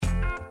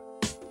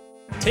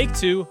Take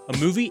Two, a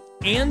movie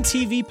and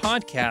TV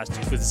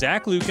podcast with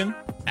Zach Lucan,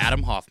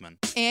 Adam Hoffman,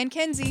 and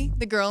Kenzie,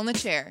 the girl in the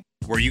chair.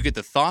 where you get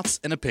the thoughts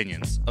and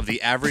opinions of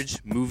the average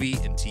movie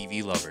and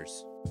TV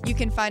lovers. You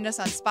can find us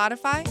on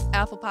Spotify,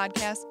 Apple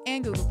Podcasts,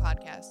 and Google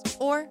Podcasts,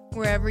 or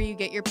wherever you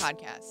get your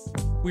podcasts.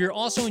 We are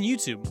also on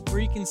YouTube,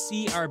 where you can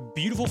see our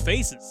beautiful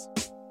faces.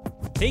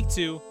 Take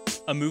Two,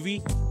 a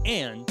movie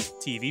and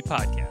TV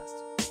podcast.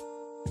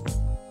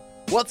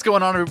 What's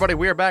going on, everybody?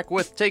 We are back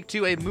with Take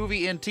Two, a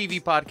movie and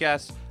TV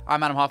podcast.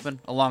 I'm Adam Hoffman.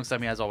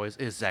 Alongside me, as always,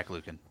 is Zach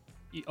Lucan.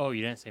 Oh,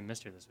 you didn't say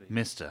Mr. this week.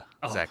 Mr.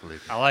 Zach Lucan.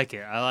 I like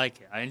it.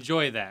 I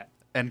enjoy that.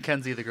 And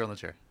Kenzie, the girl in the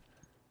chair.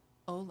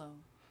 Olo.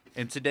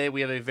 And today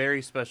we have a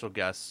very special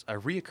guest, a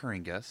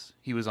reoccurring guest.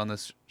 He was on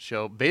this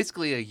show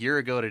basically a year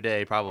ago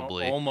today,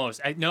 probably.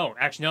 Almost. No,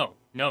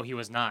 he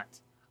was not.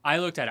 I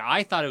looked at it.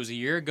 I thought it was a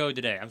year ago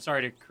today. I'm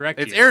sorry to correct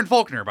you. It's Aaron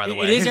Faulkner, by the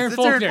way. It is Aaron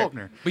It's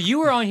Faulkner. But you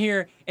were on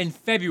here in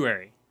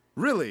February.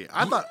 Really?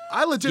 I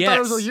legit thought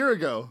it was a year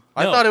ago.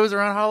 I No. thought it was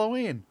around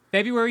Halloween.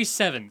 February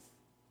 7th.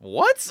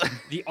 What?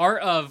 The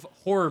Art of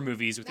Horror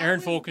Movies with Aaron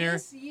Faulkner.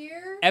 This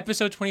year?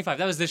 Episode 25.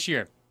 That was this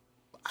year.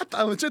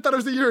 I legit thought it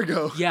was a year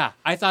ago. Yeah,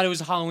 I thought it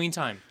was Halloween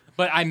time.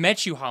 But I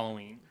met you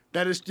Halloween.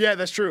 That's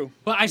true.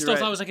 But I You're still right.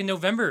 thought it was like in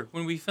November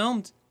when we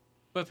filmed.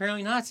 But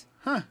apparently not.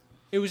 Huh.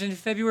 It was in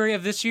February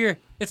of this year.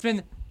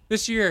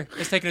 This year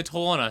it's taken a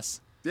toll on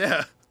us.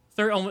 Yeah.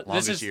 Longest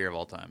This is year of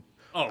all time.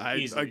 Oh, I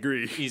easy.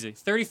 agree. Easy.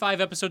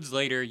 35 episodes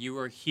later, you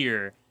are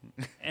here,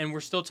 and we're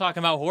still talking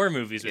about horror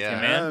movies with you,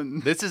 man.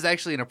 This is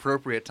actually an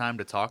appropriate time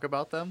to talk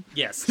about them.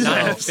 Yes,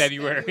 not in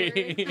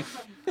February.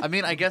 I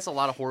mean, I guess a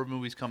lot of horror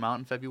movies come out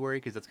in February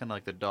because that's kind of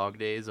like the dog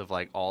days of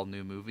like all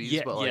new movies.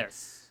 Yeah, but like,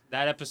 yes.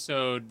 That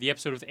episode, the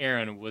episode with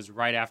Aaron, was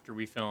right after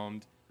we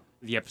filmed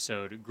the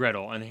episode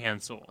Gretel and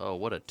Hansel. Oh,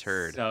 what a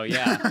turd. So,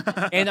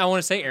 yeah. And I want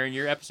to say, Aaron,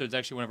 your episode's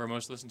actually one of our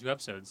most listened to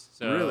episodes.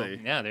 So, Really?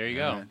 Yeah, there you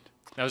go. Alright.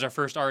 That was our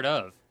first Art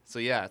of. So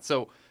yeah,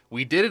 so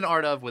we did an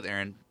art of with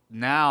Aaron.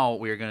 Now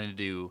we are going to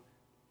do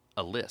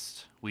a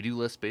list. We do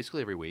lists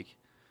basically every week.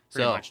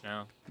 Pretty so much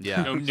now.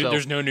 yeah,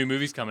 There's no new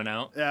movies coming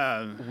out.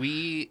 Yeah.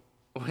 we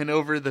went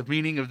over the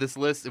meaning of this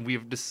list, and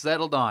we've just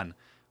settled on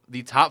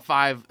the top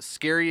 5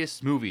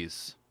 scariest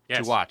movies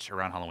Yes. to watch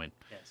around Halloween.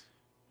 Yes.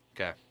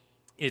 Okay.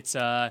 It's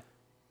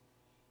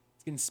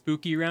getting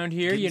spooky around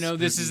here. Getting You know,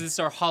 this is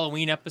our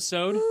Halloween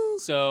episode.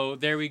 So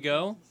there we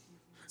go.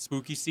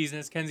 Spooky season,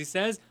 as Kenzie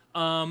says.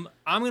 I'm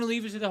gonna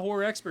leave it to the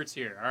horror experts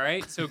here. All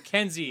right. So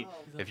Kenzie,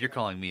 If you're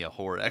calling me a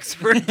horror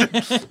expert,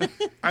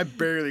 I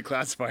barely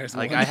classify as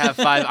like one.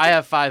 I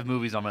have 5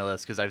 movies on my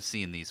list because I've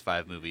seen these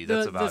 5 movies.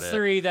 That's the about it.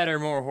 3 that are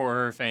more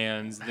horror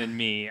fans than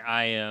me,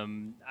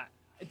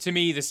 to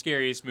me, the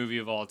scariest movie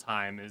of all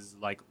time is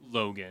like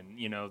Logan.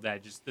 You know,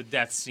 the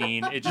death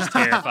scene. It just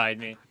terrified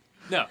me.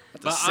 No,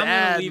 but I'm gonna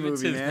sad leave movie,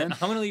 it to them. man.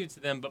 I'm gonna leave it to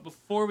them. But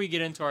before we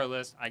get into our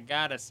list, I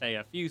gotta say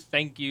a few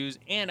thank yous,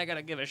 and I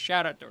gotta give a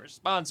shout out to our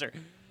sponsor.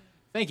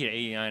 Thank you to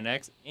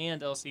 89X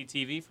and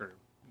LCTV for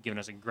giving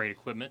us a great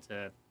equipment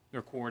to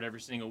record every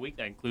single week.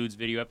 That includes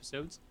video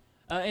episodes.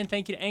 And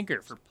thank you to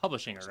Anchor for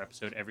publishing our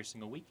episode every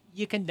single week.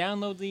 You can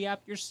download the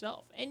app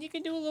yourself, and you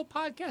can do a little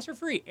podcast for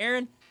free.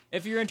 Aaron,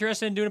 if you're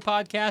interested in doing a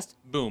podcast,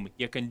 boom,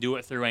 you can do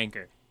it through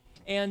Anchor.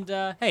 And,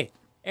 hey,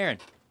 Aaron,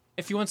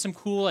 if you want some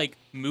cool, like,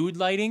 mood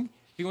lighting,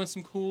 if you want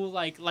some cool,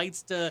 like,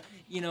 lights to,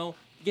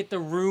 get the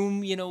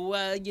room,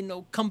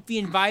 comfy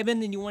and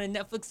vibing, and you want to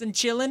Netflix and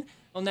chillin',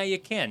 well, now you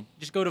can.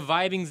 Just go to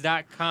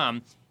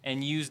Vibings.com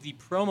and use the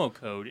promo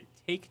code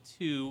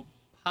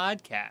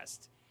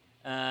Take2Podcast.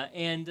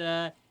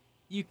 And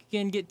you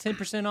can get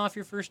 10% off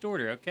your first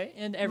order, okay?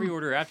 And every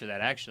order after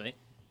that, actually.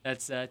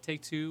 That's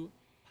Take2Podcast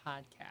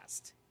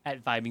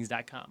at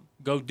Vibings.com.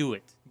 Go do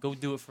it. Go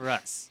do it for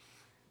us.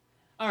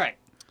 All right,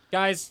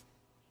 guys,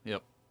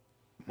 Yep.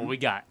 what we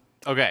got?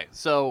 Okay,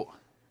 so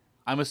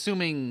I'm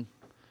assuming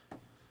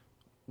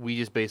we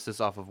just base this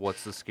off of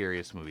what's the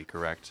scariest movie,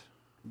 correct?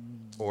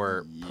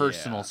 Or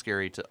personal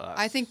scary to us?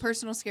 I think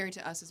personal scary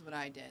to us is what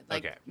I did.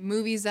 Like Okay.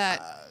 movies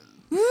that,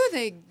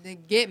 they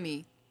get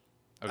me.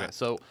 Okay,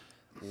 so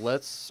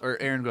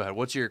Aaron, go ahead.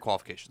 What's your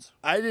qualifications?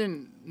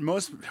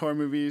 Most horror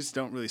movies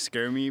don't really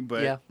scare me,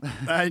 but Yeah.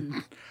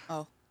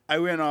 I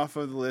went off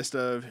of the list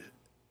of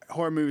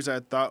horror movies I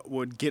thought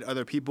would get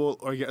other people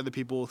or get other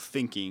people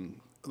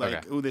thinking. Like,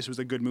 Okay. oh, this was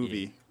a good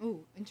movie.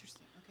 Ooh,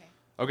 interesting. Okay.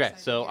 Okay,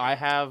 Excited so to hear. I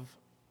have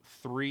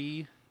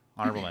 3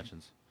 honorable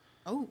mentions.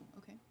 Oh,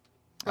 okay.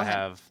 Go I ahead.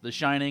 have The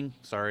Shining.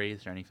 Sorry,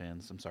 Shining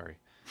fans. I'm sorry.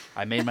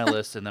 I made my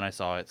list and then I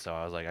saw it, so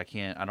I was like, I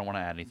don't want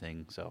to add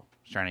anything. So,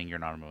 Shining, you're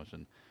not a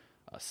mention.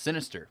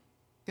 Sinister.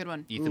 Good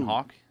one. Ethan Ooh.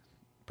 Hawke.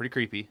 Pretty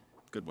creepy.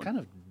 Good one. Kind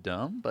of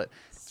dumb, but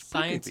it's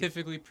pretty creepy.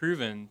 Scientifically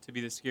proven to be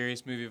the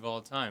scariest movie of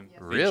all time.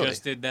 Yes. Really? We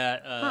just did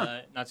that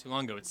not too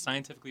long ago. It's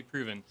scientifically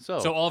proven. So-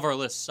 all of our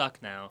lists suck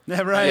now.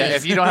 Yeah, right. Yeah,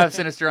 if you don't have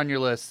Sinister on your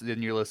list,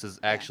 then your list is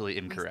actually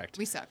incorrect.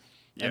 We suck.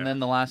 And then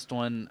the last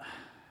one,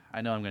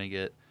 I know I'm going to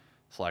get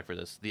slack for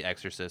this. The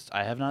Exorcist.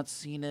 I have not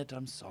seen it.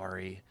 I'm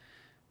sorry.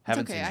 It's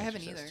okay. I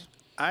haven't either.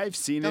 I've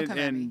seen Don't it, come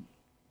at me. and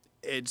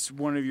it's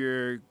one of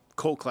your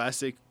cult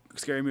classic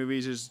scary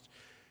movies. Is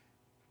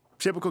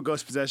typical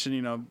ghost possession,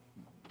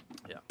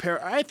 Yeah.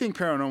 I think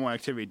Paranormal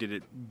Activity did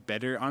it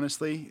better,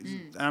 honestly.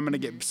 I'm going to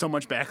get so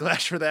much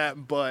backlash for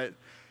that, but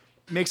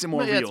makes it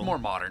more real. It's more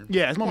modern.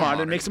 Yeah, it's more More modern.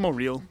 modern. Makes it more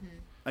real,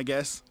 I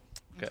guess.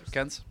 Okay,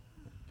 Ken's.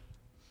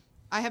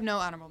 I have no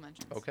honorable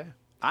mentions. Okay,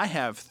 I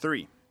have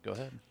 3. go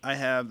ahead. I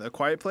have A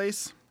Quiet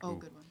Place. Oh,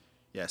 good one.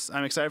 Yes,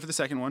 I'm excited for the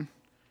second one.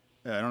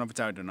 I don't know if it's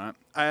out or not.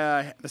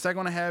 The second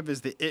one I have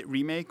is the It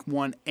remake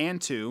 1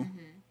 and 2.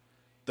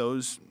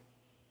 Those,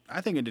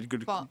 I think it did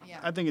good. Yeah.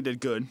 I think it did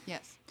good.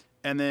 Yes.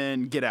 And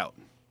then Get Out.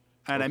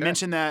 And I Okay.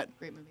 mentioned that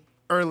Great movie.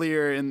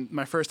 earlier in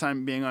my first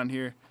time being on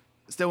here.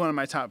 Still one of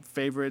my top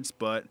favorites,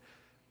 but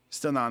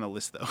still not on the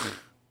list though.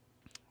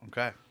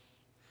 Okay.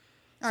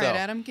 All right, So-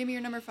 Adam, give me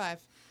your number 5.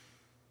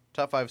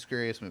 Top 5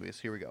 scariest movies.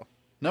 Here we go.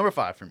 Number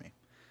 5 for me.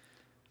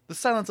 The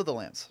Silence of the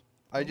Lambs.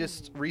 I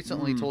just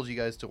recently told you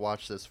guys to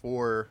watch this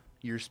for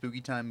your spooky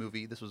time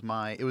movie.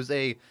 It was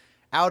a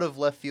out of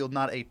left field,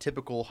 not a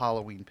typical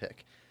Halloween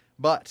pick.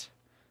 But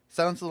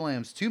Silence of the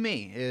Lambs to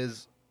me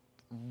is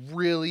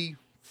really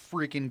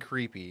freaking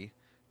creepy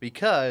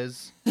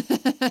because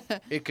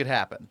it could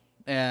happen.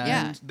 And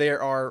Yeah,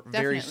 there are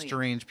very definitely.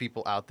 strange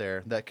people out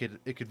there that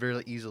it could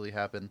very easily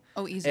happen.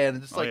 Oh, easy.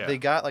 And it's Oh, like yeah. they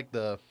got like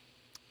the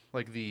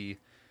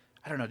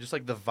I don't know, just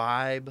like the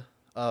vibe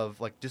of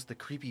like just the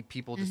creepy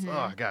people just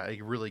oh god,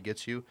 it really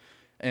gets you.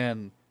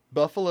 And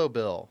Buffalo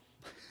Bill,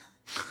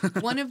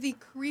 One of the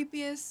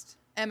creepiest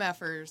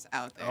MFers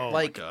out there. Oh, my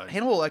like God.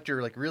 Hannibal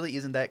Lecter like really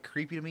isn't that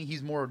creepy to me.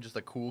 He's more of just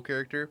a cool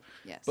character.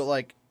 Yes. But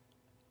like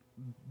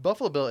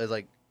Buffalo Bill is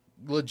like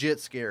legit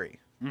scary.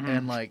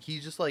 And like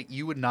he's just like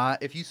you would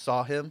not if you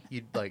saw him,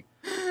 you'd like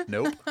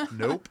nope,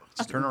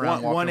 just turn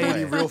around, walk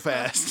 180 away. real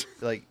fast.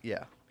 Like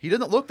yeah. He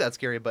doesn't look that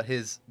scary, but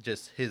his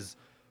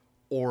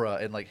aura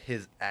and like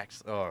his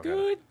acts. Oh god.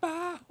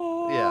 Goodbye,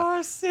 Yeah.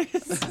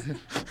 horses.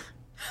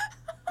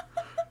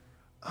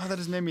 Oh, that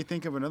just made me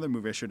think of another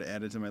movie I should have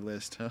added to my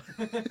list.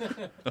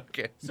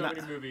 Okay. So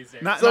many movies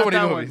there. Not So many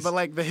that one, movies. but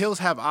like The Hills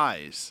Have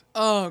Eyes.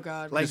 Oh,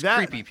 God. Like Just that.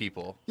 creepy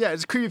people. Yeah,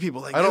 it's creepy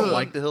people. Like I don't ugh.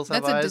 like The Hills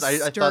Have That's a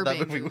Eyes. I thought that disturbing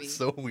movie movie. was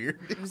so weird.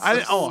 It was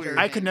I so didn't,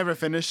 I disturbing. could never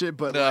finish it,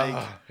 but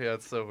like, Yeah,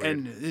 it's so weird.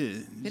 and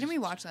ugh. Didn't we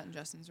watch that in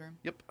Justin's room?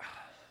 Yep.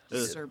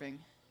 Disturbing.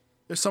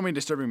 There's so many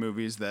disturbing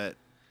movies that,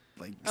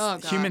 like, Oh,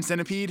 God. Human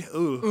Centipede.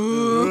 Ooh.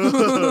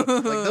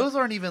 Like those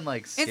aren't even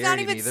like scary. It's not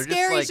to even me. They're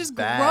scary, Just, it's just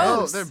bad. Oh,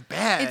 gross. they're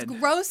bad. It's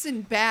gross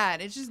and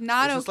bad. It's just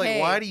not It's just okay.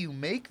 like why do you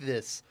make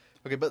this?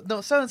 Okay, but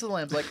no, Silence of the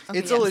Lambs. Like Okay,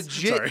 it's yes. a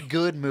legit Sorry.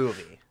 good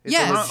movie. It's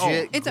Yes. a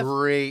legit It's a-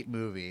 great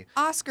movie.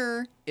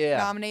 Oscar Yeah.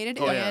 nominated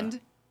Oh, yeah.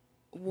 and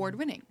award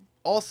winning.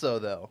 Also,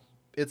 though,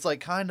 it's like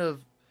kind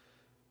of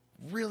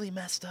really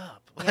messed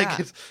up. Like Yeah.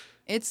 it's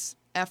It's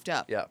effed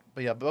up. yeah,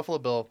 but yeah, Buffalo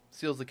Bill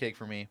seals the cake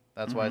for me.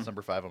 That's why it's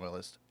number 5 on my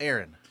list.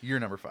 Aaron, you're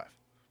number 5.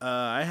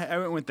 I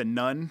went with The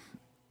Nun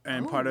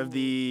and part of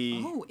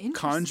the Oh, interesting.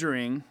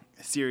 Conjuring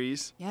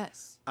series.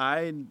 Yes.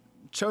 I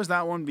chose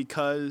that one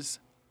because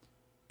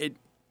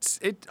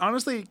it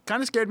honestly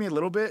kind of scared me a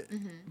little bit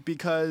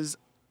because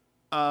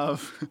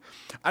of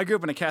I grew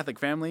up in a Catholic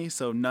family,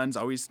 so nuns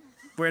always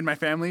were in my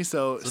family.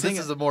 So, So seeing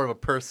this is more of a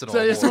personal So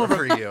it's horror more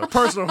for you.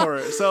 personal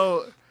horror.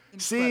 So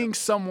seeing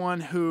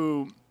someone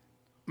who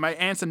my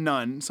aunt's a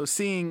nun, so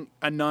seeing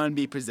a nun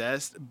be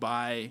possessed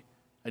by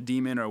a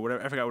demon or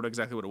whatever, I forgot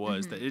exactly what it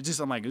was. That it just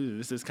I'm like, ooh,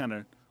 this is kind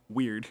of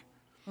weird.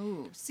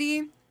 Ooh.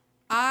 See,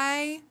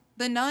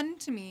 The Nun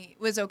to me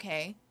was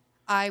okay.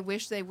 I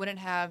wish they wouldn't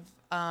have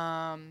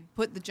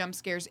put the jump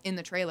scares in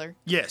the trailer.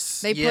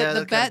 Yes. They Yeah,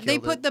 put that kinda they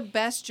killed put it. the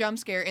best jump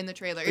scare in the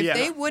trailer. If Yeah.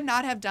 they would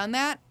not have done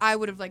that, I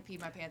would have like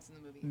peed my pants in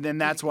the movie. Then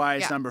that's why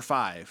it's Yeah. number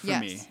 5 for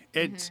Yes. me.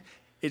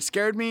 It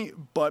scared me,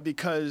 but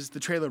because the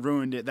trailer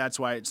ruined it, that's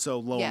why it's so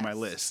low on my Yes.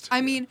 list.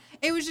 I mean,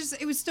 it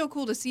was still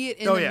cool to see it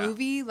in Oh, the yeah.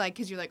 movie, like,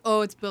 because you're like,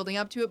 oh, it's building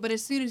up to it. But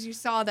as soon as you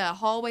saw that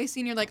hallway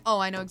scene, you're like, oh,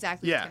 I know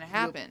exactly Yeah. what's going to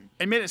happen.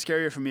 It made it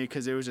scarier for me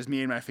because it was just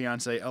me and my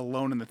fiance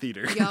alone in the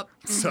theater. Yep.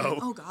 So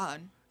Oh,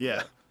 God.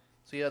 yeah.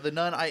 So yeah, The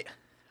Nun.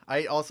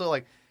 I also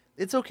like.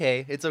 It's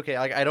okay. It's okay.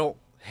 Like I don't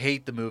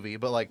hate the movie,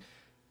 but like.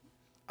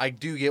 I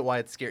do get why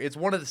it's scary. It's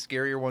one of the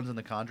scarier ones in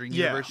the Conjuring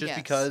Yeah. universe, just Yes.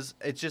 because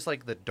it's just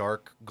like the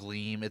dark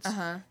gleam. It's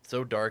Uh-huh.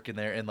 so dark in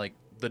there, and like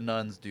the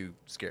nuns do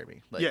scare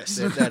me. Like, Yes.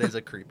 that is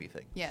a creepy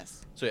thing.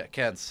 Yes. So yeah,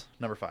 Ken's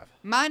number 5.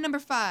 My number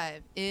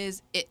 5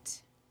 is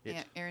It. It.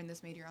 Yeah, Aaron,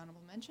 this made your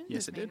honorable mention.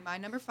 Yes, This it made did. my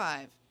number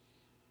 5.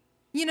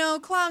 You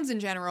know, clowns in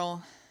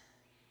general,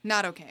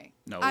 not okay.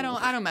 No. I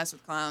don't mess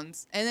with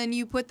clowns. And then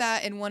you put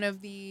that in one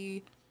of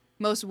the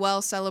most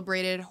well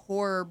celebrated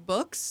horror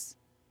books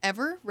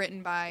ever,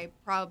 written by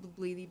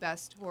probably the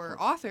best horror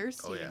author,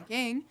 Stephen yeah.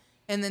 King.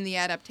 And then the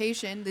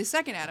adaptation, the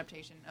second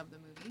adaptation of the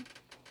movie.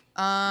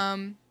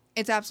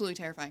 It's absolutely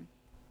terrifying.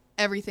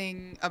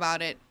 Everything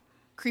about it.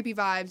 Creepy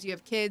vibes. You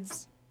have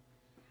kids,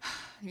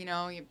 you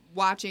know, you're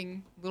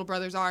watching little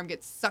brother's arm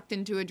get sucked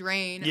into a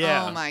drain.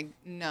 Yeah. Oh my,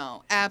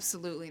 no,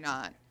 absolutely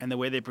not. And the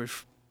way they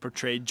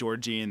portrayed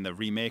Georgie in the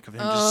remake of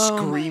him Oh just my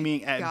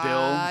screaming at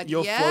God,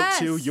 Bill,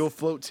 yes. you'll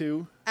float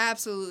too.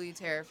 Absolutely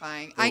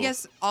terrifying. I Ooh.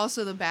 guess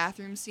also the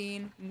bathroom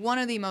scene, one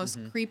of the most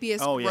creepiest,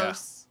 Oh, yeah.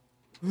 gross,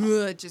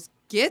 ugh, just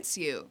gets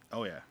you.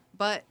 Oh yeah.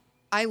 But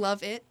I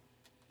love it.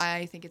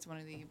 I think it's one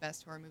of the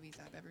best horror movies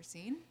I've ever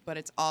seen, but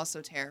it's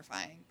also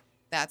terrifying.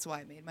 That's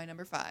why I made my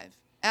number 5.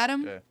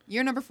 Adam, Okay.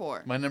 you're number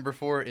 4. My number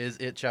 4 is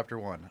It Chapter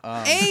 1.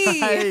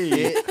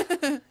 Hey!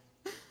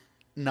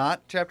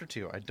 Not Chapter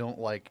 2. I don't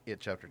like It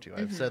Chapter 2.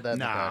 I've said that in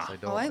the Nah. past. I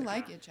don't Oh, I like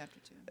like it, Chapter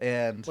 2. it.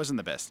 And Wasn't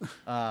the best.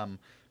 but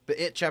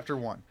It Chapter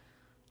 1.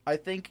 I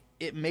think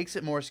it makes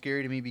it more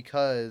scary to me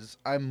because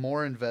I'm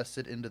more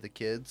invested into the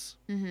kids.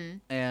 Mm-hmm.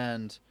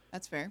 And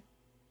That's fair.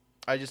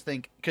 I just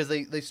think because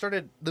they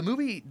started the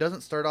movie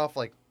doesn't start off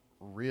like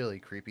really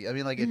creepy. I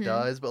mean, like it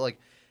does, but like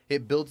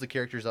it builds the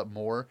characters up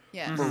more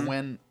Yes. for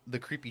when the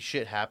creepy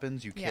shit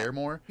happens. You Yeah. care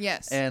more,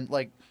 Yes. and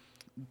like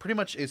pretty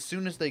much as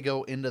soon as they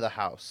go into the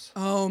house,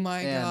 Oh my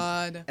and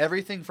god.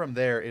 everything from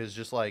there is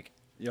just like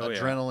Oh, yeah.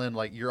 adrenaline.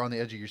 Like you're on the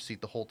edge of your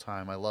seat the whole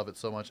time. I love it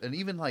so much, and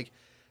even like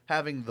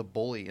having the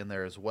bully in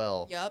there as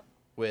well. Yep.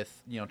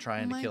 With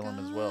trying to kill him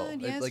as well.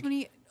 It's Yes,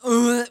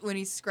 like, when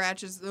he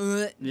scratches.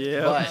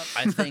 Yeah. but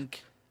I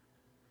think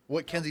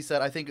what Kenzie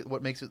said, I think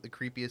what makes it the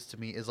creepiest to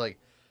me is like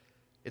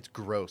it's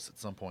gross at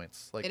some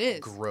points. Like It is.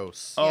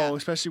 gross. Oh, Yeah.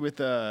 especially with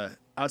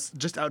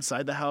just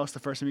outside the house, the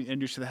first time you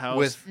introduced to the house.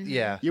 With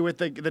yeah. you with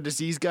the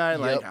disease guy,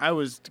 like Yep. I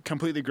was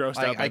completely grossed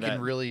out by I that.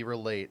 can really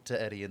relate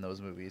to Eddie in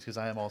those movies because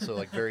I am also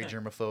like very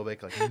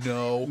germophobic. Like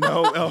no,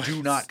 No, oh.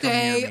 do not come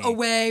Stay near me.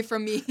 away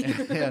from me.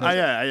 And, I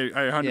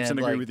 100% Yeah,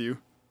 agree like- with you.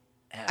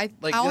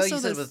 like also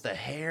you said this- with the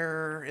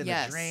hair and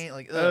Yes. the drain,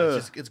 like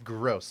Ugh. it's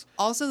gross.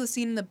 Also, the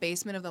scene in the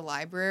basement of the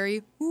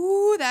library.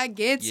 Ooh, that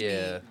gets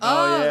Yeah. me.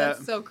 Oh, yeah.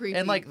 That's so creepy.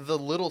 And like the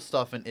little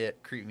stuff in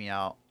it creep me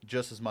out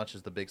just as much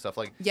as the big stuff.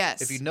 Like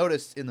Yes. if you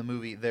notice in the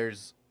movie,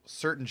 there's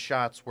certain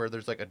shots where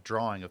there's like a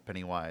drawing of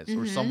Pennywise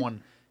or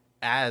someone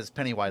as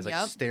Pennywise like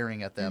Yep.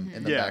 staring at them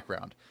in the Yeah.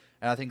 background.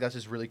 And I think that's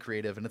just really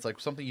creative. And it's like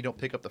something you don't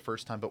pick up the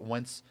first time, but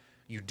once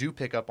you do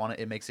pick up on it,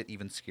 it makes it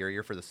even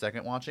scarier for the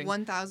second watching.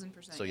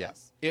 1000%. So, yeah.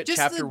 Yes. It Just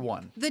Chapter the,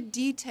 1. The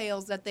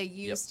details that they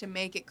use to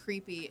make it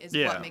creepy is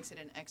Yeah. what makes it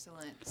an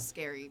excellent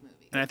scary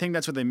movie. And I think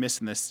that's what they missed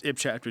in this It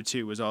Chapter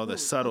 2 was all the Ooh,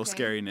 subtle okay.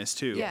 scariness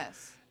too.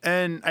 Yes.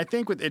 And I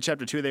think with It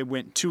Chapter 2 they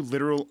went too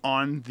literal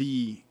on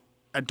the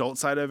adult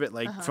side of it,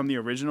 like from the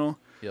original.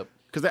 Yep.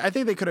 Because I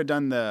think they could have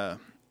done the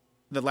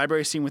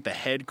library scene with the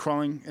head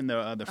crawling in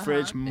the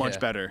fridge much Yeah.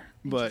 better.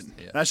 But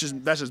Yeah. that's just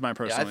my Yeah,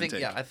 personal I think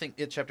intake. I think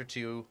It Chapter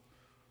 2,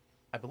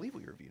 I believe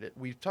we reviewed it.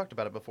 We've talked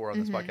about it before on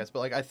this podcast, but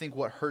like I think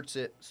what hurts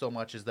it so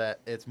much is that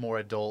it's more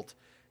adult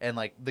and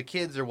like the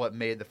kids are what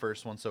made the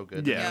first one so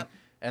good. to Yeah. me. Yep.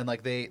 And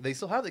like they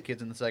still have the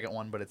kids in the second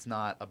one, but it's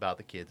not about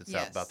the kids, it's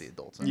Yes. about the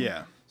adults.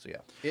 Yeah. So yeah.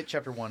 It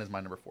Chapter 1 is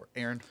my number 4.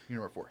 Aaron, your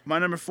number 4. My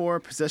number 4,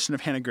 Possession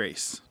of Hannah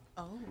Grace.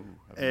 Oh.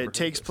 I've never heard It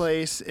takes of this.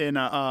 place in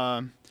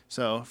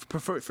so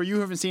for you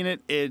who haven't seen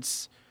it,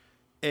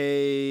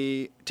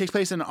 takes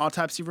place in an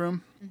autopsy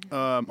room,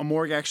 a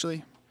morgue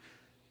actually.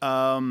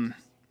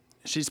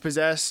 She's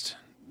possessed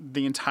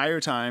the entire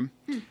time,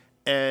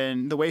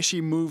 and the way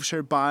she moves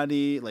her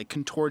body, like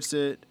contorts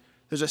it.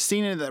 There's a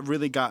scene in it that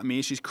really got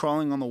me. She's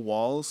crawling on the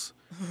walls,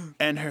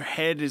 and her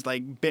head is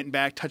like bent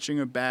back, touching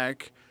her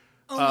back.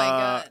 Oh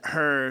my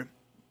god.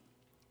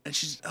 And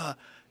she's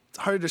it's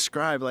hard to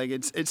describe. Like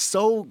it's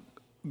so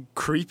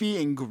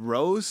creepy and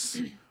gross.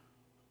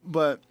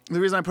 But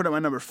the reason I put it at my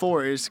number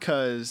 4 is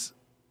because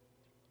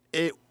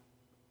it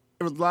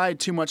relied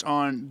too much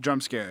on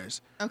jump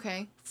scares.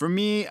 Okay. For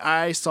me,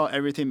 I saw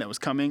everything that was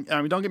coming. I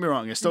mean, don't get me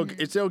wrong. It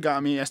still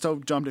got me. I still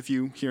jumped a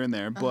few here and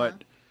there,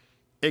 but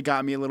it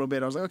got me a little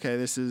bit. I was like, okay,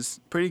 this is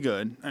pretty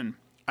good, and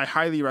I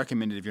highly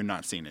recommend it if you're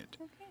not seen it.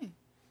 Okay.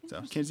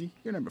 So, Kenzie,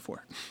 you're number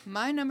 4.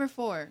 My number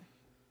 4,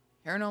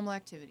 Paranormal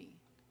Activity.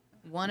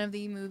 One of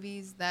the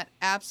movies that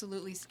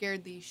absolutely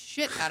scared the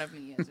shit out of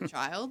me as a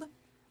child.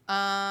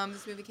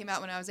 This movie came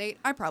out when I was 8.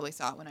 I probably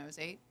saw it when I was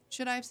 8.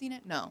 Should I have seen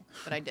it? No,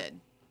 but I did.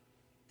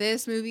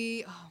 This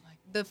movie,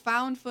 the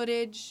found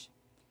footage,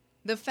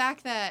 the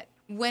fact that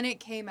when it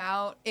came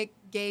out, it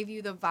gave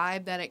you the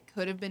vibe that it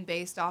could have been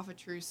based off a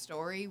true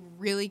story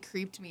really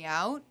creeped me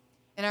out.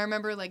 And I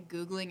remember like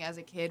Googling as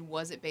a kid,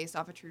 was it based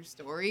off a true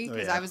story? Oh,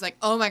 Because yeah. I was like,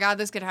 oh my God,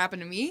 this could happen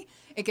to me.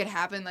 It could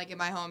happen like in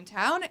my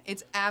hometown.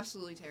 It's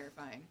absolutely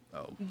terrifying.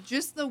 Oh.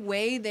 Just the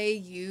way they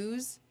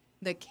use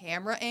the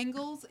camera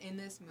angles in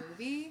this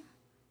movie,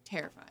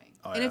 terrifying.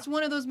 Oh, And yeah. it's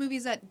one of those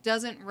movies that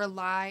doesn't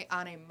rely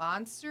on a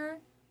monster,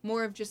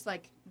 more of just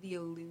like the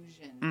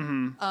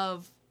illusion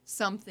of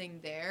something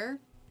there.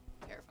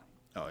 Terrifying.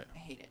 Oh, yeah. I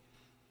hate it.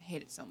 I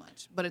hate it so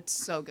much. But it's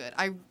so good.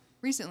 I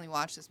recently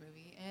watched this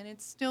movie, and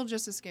it's still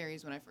just as scary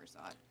as when I first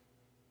saw it.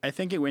 I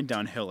think it went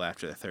downhill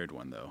after the third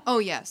one, though. Oh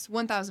yes,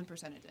 1000%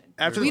 it did.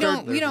 After we the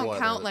third- don't there's what,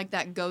 count like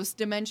that ghost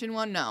dimension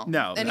one. No.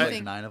 No, There's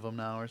Anything. like 9 of them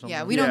now or something.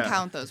 Yeah, we don't Yeah.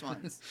 count those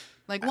ones.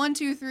 Like 1,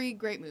 2, 3,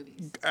 great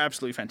movies.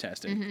 Absolutely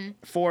fantastic. Mm-hmm.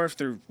 4,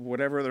 through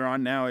whatever they're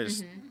on now,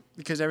 is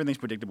because everything's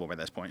predictable by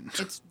this point.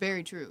 It's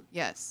very true.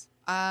 Yes.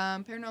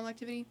 Paranormal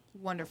Activity,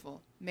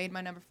 wonderful. Made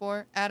my number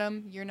 4.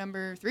 Adam, your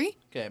number 3.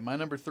 Okay, my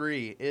number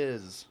 3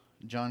 is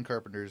John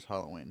Carpenter's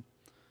Halloween.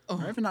 I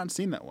have not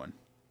seen that one.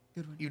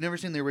 Good one. You've never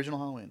seen the original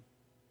Halloween?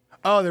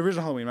 Oh, the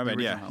original Halloween. My The bad.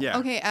 Yeah, original yeah.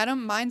 Okay,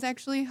 Adam, mine's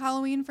actually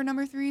Halloween for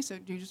number 3. So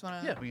do you just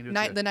want to? Yeah, we can do it the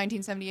together.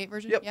 1978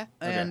 version. Yep. Yeah.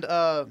 And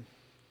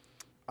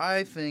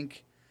I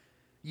think,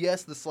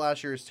 yes, the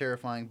slasher is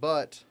terrifying,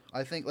 but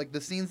I think like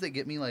the scenes that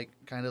get me like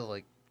kind of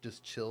like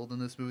just chilled in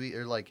this movie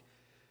are like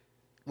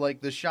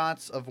the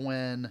shots of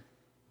when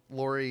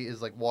Laurie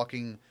is like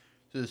walking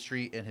through the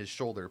street and his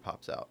shoulder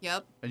pops out.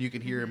 Yep. And you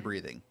can hear him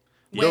breathing.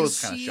 When Those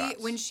kind of she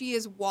shots. when she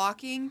is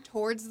walking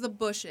towards the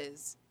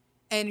bushes,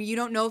 and you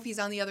don't know if he's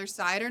on the other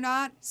side or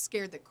not,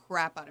 scared the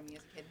crap out of me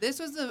as a kid.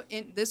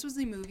 This was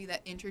the movie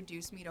that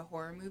introduced me to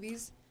horror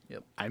movies.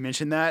 I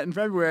mentioned that in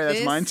February. That's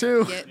This- mine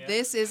too. Yeah,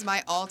 this is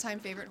my all-time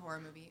favorite horror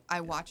movie.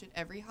 I watch it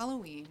every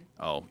Halloween.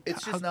 Oh,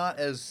 It's just not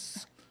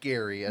as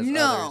scary as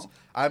No.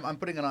 others. I'm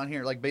putting it on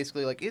here like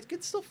basically like it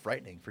gets still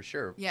frightening for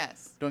sure.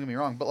 Yes. Don't get me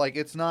wrong, but like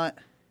it's not.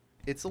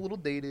 It's a little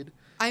dated.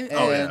 Oh,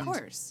 And, of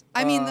course.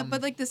 I mean, um,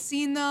 but like the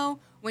scene though,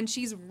 when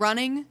she's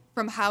running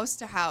from house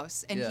to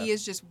house and Yeah. he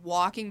is just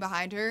walking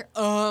behind her.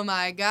 Oh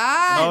my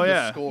god. Oh, The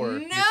yeah. score.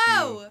 gets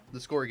No! you- the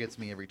score gets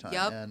me every time.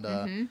 Yep. And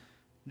mhm.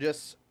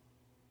 just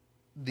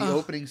the Ugh.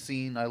 opening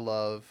scene I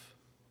love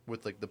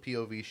with like the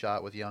POV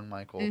shot with young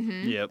Michael.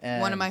 Mhm. Yep.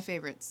 And One of my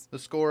favorites. the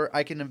score,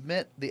 I can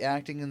admit the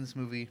acting in this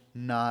movie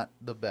not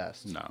the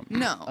best. No.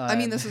 No, I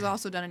mean Um, this was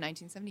also done in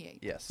 1978.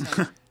 Yes.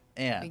 So,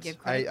 We And give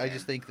credit I there.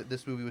 just think that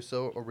this movie was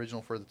so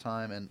original for the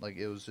time and like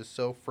it was just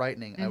so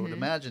frightening. I would Mhm.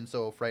 imagine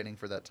so frightening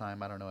for that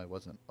time. I don't know, I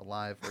wasn't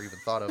alive or even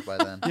thought of by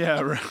then.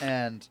 Yeah. Right.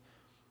 And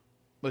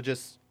but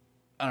just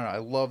I don't know, I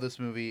love this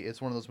movie.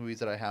 It's one of those movies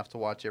that I have to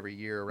watch every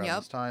year around Yep.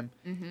 this time.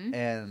 mhm.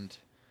 And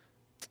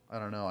I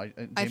don't know.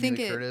 Jamie I think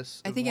Lee it.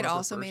 Curtis. I is think one it of her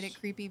also made it first-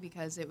 creepy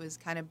because it was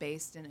kind of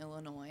based in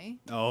Illinois.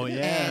 Oh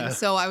yeah. And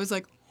so I was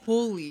like,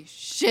 "Holy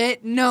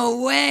shit!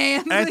 No way!"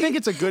 And I think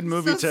it's a good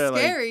movie so to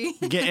scary.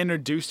 like get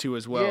introduced to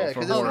as well. yeah, for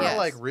because it's horror. not yes.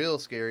 like real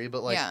scary,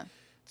 but like yeah,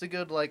 it's a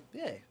good like,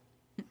 hey,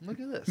 look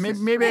at this. Maybe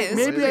This- maybe, Hey, this is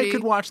maybe I pretty-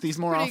 could watch these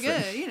more pretty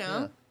often. good, you know.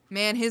 Yeah.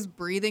 Man, his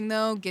breathing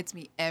though gets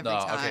me every No,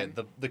 time.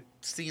 okay. The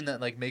scene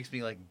that like makes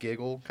me like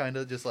giggle, kind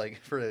of just like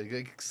for like,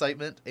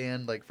 excitement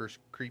and like for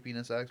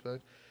creepiness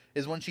aspect,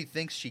 is when she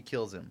thinks she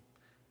kills him,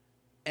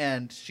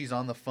 and she's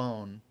on the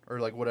phone or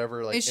like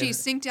whatever. Like Is she and-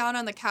 sink down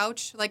on the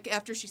couch like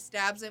after she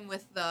stabs him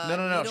with the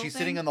No, needle she's thing?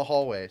 sitting in the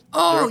hallway.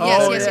 Oh, They're-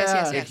 yes, Oh, yes, yes, yeah.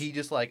 yes, And yes. he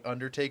just like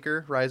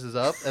Undertaker rises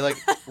up and like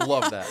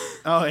love that.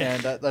 Oh yeah.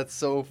 And that's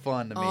so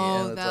fun to me.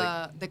 Oh, and it's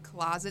like the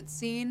closet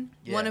scene.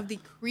 One Yeah. of the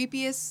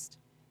creepiest,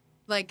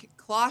 like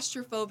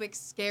claustrophobic,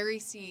 scary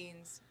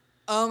scenes.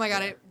 Oh my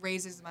god, Yeah. it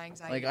raises my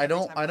anxiety. like every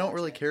time I don't watch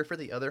really it. care for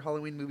the other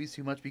Halloween movies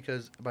too much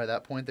because by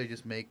that point they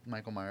just make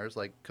Michael Myers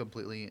like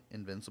completely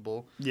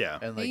invincible Yeah.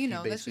 and Hey, like you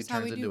know, he that's basically just how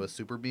turns we into do. a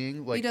super being. He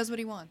Like does what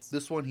he wants.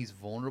 this one, he's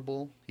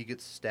vulnerable. He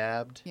gets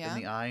stabbed Yeah,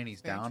 in the eye and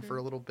he's very down true. for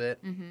a little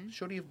bit. Mhm.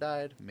 Should he have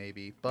died?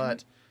 Maybe,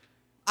 but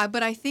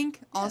But I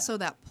think also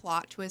that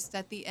plot twist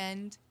at the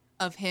end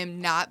of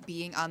him not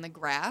being on the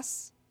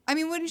grass. I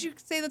mean, wouldn't you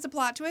say that's a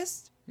plot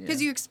twist?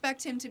 Because Yeah. you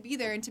expect him to be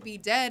there and to be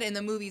dead, and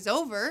the movie's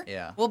over.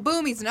 Yeah. Well,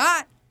 boom, he's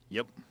not.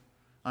 Yep.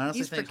 I honestly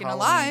He's think freaking Halloween,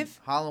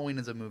 alive. Halloween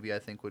is a movie I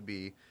think would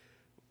be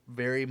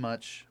very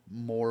much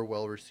more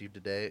well received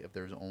today if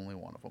there's only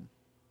one of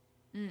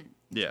them.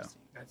 Yeah.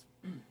 That's,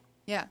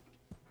 Yeah.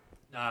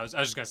 no, I was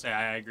just gonna say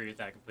I agree with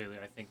that completely.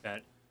 I think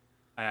that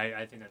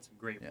I think that's a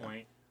great Yeah.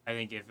 point. I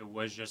think if it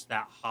was just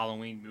that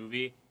Halloween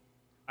movie,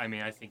 I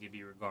mean, I think it'd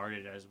be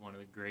regarded as one of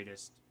the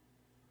greatest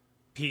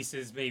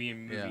pieces maybe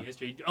in movie Yeah.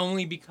 history,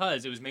 only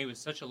because it was made with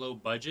such a low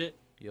budget.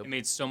 Yep. It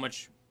made so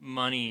much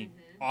money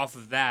off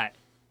of that,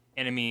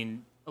 and I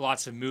mean,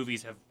 lots of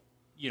movies have,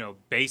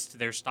 based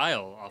their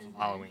style off of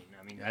Halloween.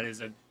 I mean, that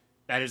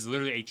is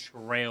literally a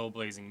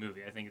trailblazing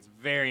movie. I think it's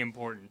very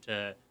important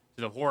to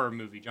the horror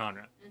movie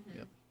genre.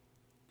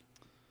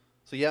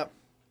 So yep,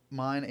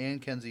 mine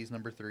and Kenzie's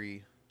number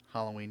 3,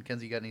 Halloween.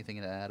 Kenzie, got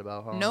anything to add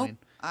about Halloween?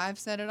 Nope. I've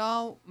said it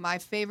all. My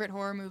favorite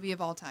horror movie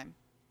of all time.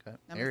 Okay.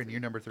 Number Aaron, 3.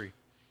 you're number 3.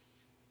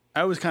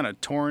 I was kind of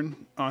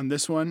torn on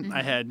this one.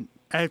 I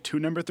have 2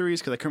 number 3s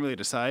because I couldn't really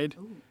decide.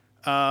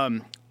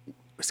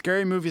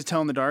 Scary Movies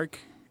Tell in the Dark,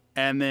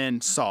 and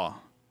then Saw.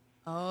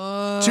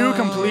 Oh. 2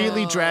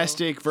 completely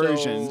drastic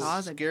versions. So,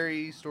 Saw's a-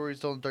 Scary Stories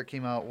Told in the Dark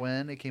came out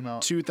when? It came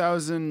out.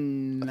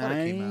 2009. I thought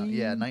it came out.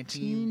 Yeah,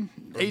 19.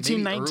 or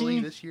 18, maybe early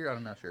 19. this year.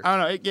 I'm not sure. I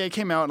don't know. It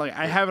came out like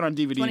I have it on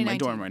DVD in my 2019.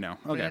 dorm right now.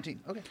 Okay.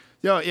 2019. Okay.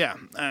 Yo, yeah.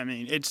 I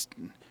mean, it's.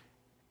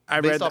 I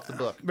Based read off the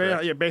book, Based,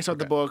 correct? yeah, based off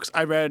the Okay. books.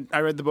 I read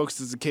the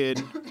books as a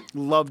kid.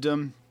 Loved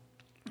them.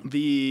 Have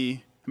you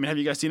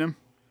guys seen them?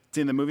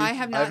 Seen the movie? I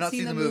have I have not, not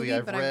seen the movie,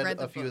 I've but read I've read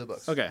a few of the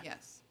books. Okay.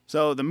 Yes.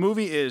 So the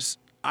movie is,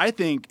 I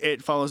think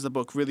it follows the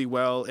book really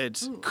well.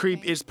 It's Ooh,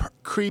 okay. It's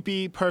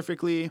creepy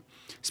perfectly,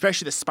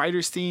 especially the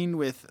spider scene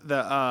with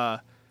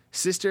the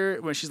sister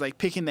when she's like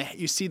picking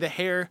you see the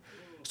hair,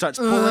 starts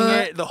pulling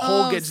it, the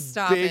hole oh, gets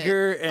stop it.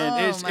 bigger,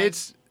 and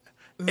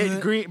Oh,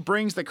 it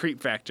brings the creep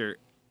factor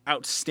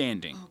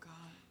outstanding. Oh god.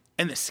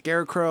 And the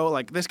scarecrow,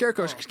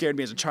 Oh. scared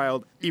me as a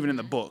child, even in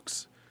the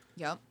books.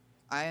 Yep.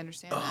 I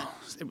understand that.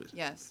 It was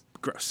Yes.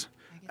 gross.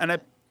 I get And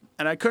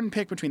that. I couldn't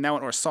pick between that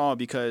one or Saw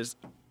because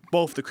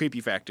both the creepy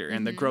factor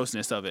and the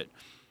grossness of it.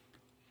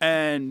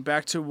 And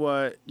back to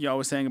what y'all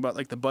was saying about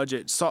like the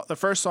budget. The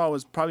first Saw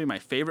was probably my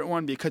favorite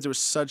one because it was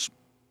such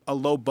a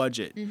low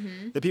budget.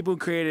 The people who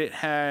created it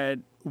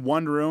had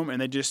one room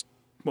and they just,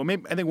 well,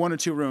 maybe I think one or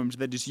two rooms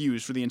they just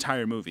used for the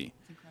entire movie.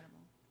 Incredible.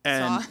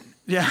 And Saw.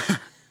 yeah,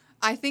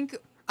 I think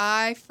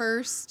I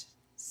first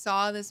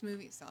saw this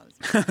movie.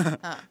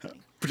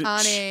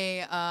 On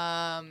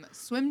a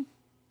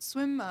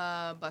swim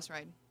bus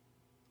ride,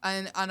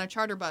 on a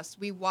charter bus.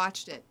 We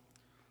watched it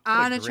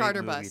on a Great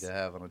charter movie bus. to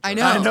have on a I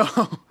charter know.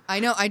 bus. I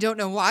know. I don't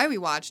know why we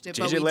watched it,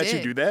 but JJ we let did.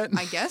 you do that?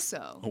 I guess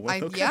so. Oh,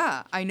 well, okay.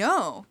 Yeah, I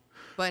know.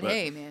 But But,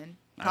 hey, man, I mean-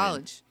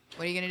 college.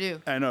 What are you gonna do?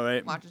 I know,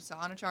 right? Watch it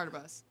on a charter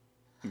bus.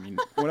 I mean,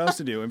 what else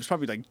to do? It was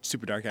probably like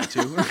super dark out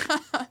too.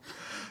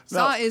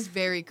 Saw is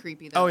very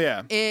creepy though. Oh,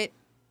 yeah.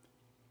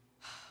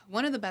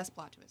 One of the best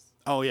plot twists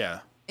Oh yeah.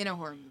 in a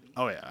horror movie.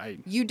 Oh yeah.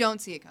 You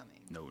don't see it coming.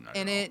 No, not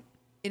And at all.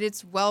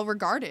 it's well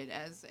regarded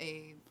as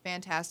a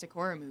fantastic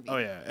horror movie. Oh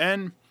yeah,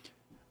 and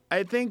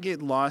I think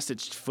it lost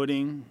its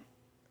footing.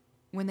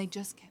 When they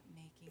just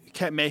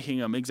kept making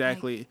Them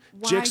exactly. Like,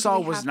 why do Jigsaw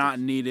we was have not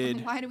to,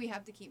 needed. Why do we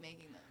have to keep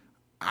making them?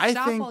 I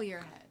Stop think. while you're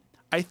ahead.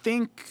 I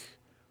think.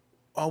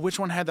 Oh, which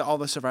one had all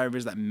the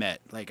survivors that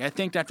met? Like I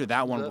think after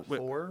that one, Was that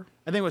 4?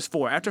 I think it was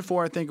 4. After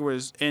 4, I think it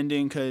was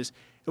ending because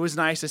it was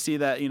nice to see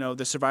that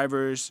the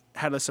survivors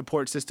had a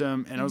support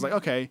system, and I was like,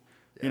 okay,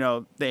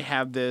 they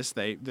have this.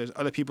 There's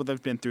other people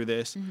that've been through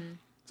this,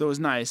 so it was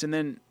nice. And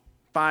then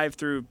 5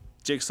 through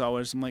Jigsaw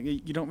was I'm like,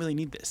 you don't really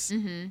need this.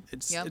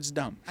 It's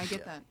dumb. I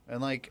get that.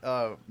 And like,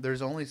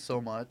 there's only so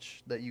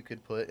much that you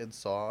could put in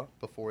Saw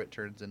before it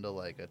turns into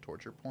like a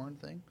torture porn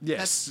thing. Yes,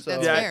 That's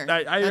So- fair.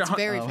 That's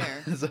very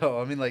fair.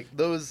 So I mean, like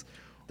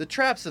the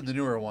traps in the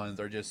newer ones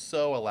are just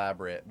so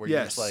elaborate. Where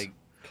you're just Yes. like,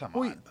 come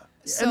Well, on.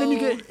 And then you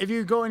So- get if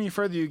you go any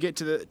further, you get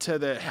to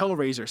the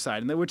Hellraiser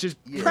side, which is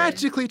Yeah.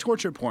 practically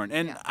torture porn.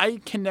 And Yeah. I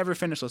can never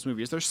finish those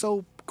movies. They're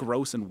so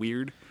gross and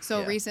weird.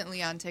 So Yeah.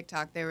 recently on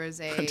TikTok, there was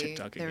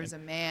TikTok a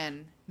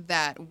man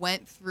that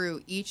went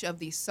through each of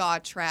these Saw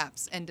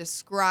traps and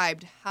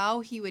described how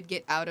he would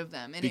get out of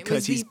them, and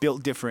Because he's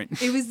built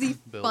different. It was the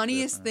Built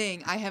funniest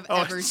different. thing I have Oh,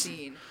 ever it's-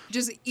 seen.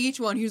 Just each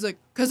one, he was like,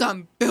 "Cause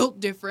I'm built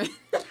different."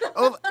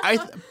 Oh,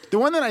 the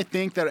one that I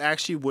think that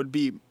actually would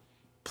be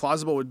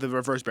plausible with the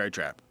reverse bear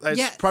trap. That's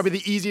Yes. probably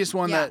the easiest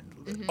one Yeah.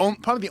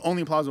 that probably the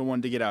only plausible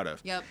one to get out of.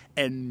 Yep.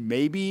 And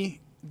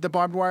maybe the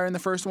barbed wire in the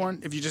first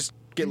one if you just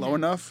get low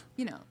enough.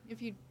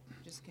 If you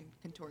just can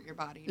contort your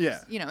body,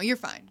 Yeah. you're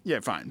fine. Yeah,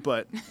 fine,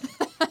 but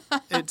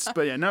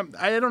no,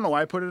 I don't know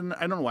why I put it in.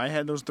 I don't know why I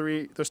had those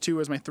 2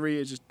 as my 3.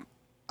 It's just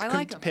I Couldn't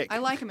like them. pick. I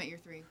like them at your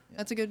 3.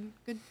 That's a good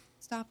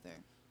stop there.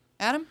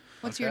 Adam,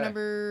 what's your Okay.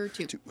 number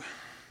 2?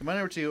 My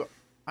number 2,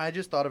 I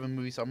just thought of a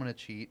movie, so I'm gonna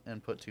cheat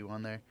and put 2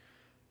 on there.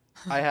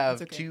 I have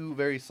That's okay. 2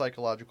 very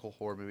psychological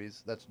horror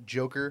movies. That's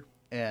Joker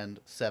and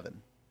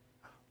Seven.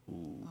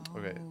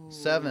 Okay,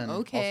 Seven.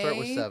 I'll start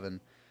with okay.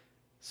 Seven.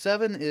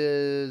 Seven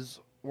is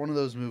one of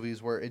those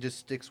movies where it just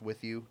sticks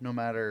with you, no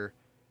matter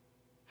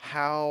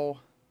how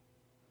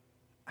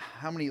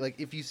many. Like,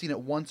 if you've seen it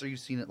once or you've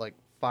seen it like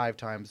 5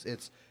 times,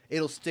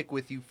 it'll stick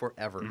with you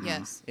forever.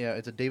 Yes. Yeah,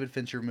 it's a David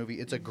Fincher movie.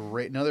 It's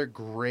another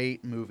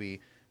great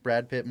movie.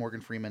 Brad Pitt,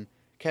 Morgan Freeman,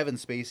 Kevin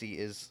Spacey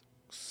is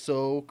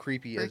so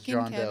creepy as Freaking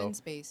John Kevin Doe,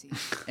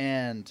 Spacey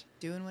and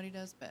doing what he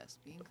does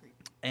best, being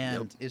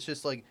creepy. it's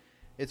just like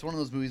it's one of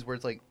those movies where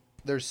it's like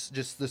there's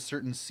just the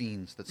certain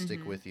scenes that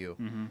stick with you.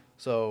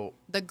 So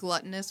The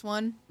gluttonous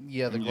one.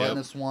 yeah, the Yep.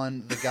 gluttonous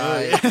one, the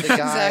guy,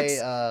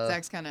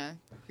 Zach's kind of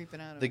creeping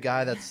out. the over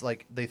guy there. that's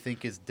like they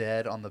think is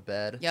dead on the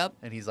bed. Yep.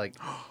 And he's like,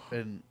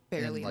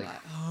 barely like alive.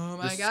 Oh the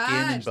my skin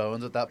and gosh.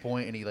 bones at that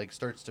point, and he like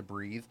starts to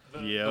breathe.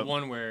 The Yep.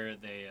 one where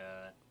they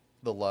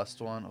The lust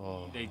one.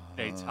 Oh,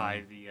 they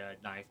tie the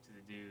knife to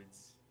the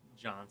dude's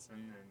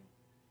Johnson,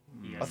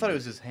 and he I has thought it to-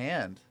 was his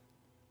hand.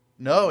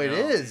 No, it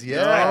No, is. it's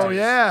Yeah. Oh,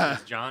 yeah.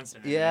 it's Johnson.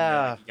 And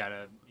Yeah. you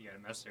gotta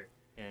mess her,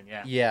 and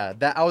yeah. Yeah,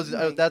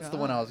 my that's the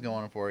one I God. was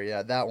going for.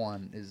 Yeah, that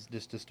one is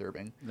just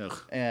disturbing. Ugh.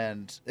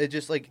 And it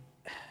just like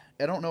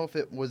I don't know if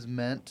it was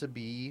meant to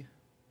be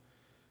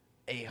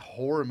a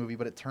horror movie,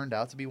 but it turned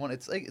out to be one.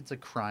 It's like it's a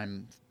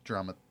crime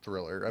drama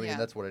thriller. I mean, Yeah.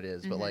 that's what it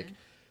is. But like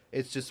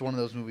it's just one of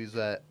those movies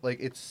that like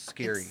it's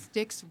scary. It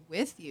sticks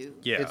with you.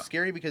 Yeah. It's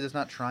scary because it's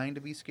not trying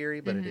to be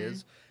scary, but it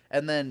is.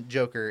 And then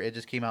Joker, it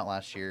just came out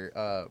last year.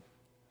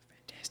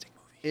 Fantastic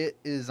movie. It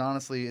is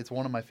honestly, it's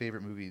one of my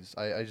favorite movies.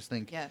 I just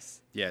think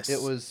Yes. Yes.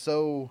 it was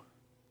so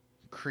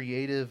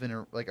creative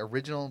and like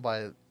original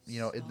by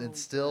it's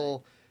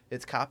still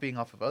it's copying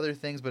off of other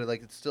things, but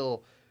it's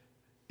still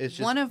it's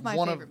just One of my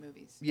favorite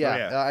movies. Yeah,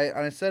 Oh, yeah.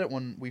 I said it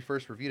when we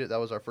first reviewed it. That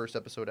was our first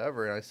episode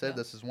ever, and I said Yeah.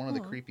 this is one of the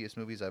Aw. creepiest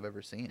movies I've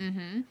ever seen.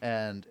 Mm-hmm.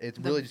 And it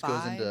The really just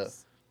goes into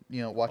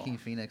vibes. Joaquin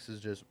Phoenix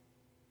is just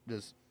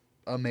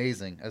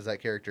amazing as that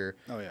character.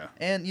 Oh yeah.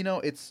 And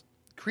it's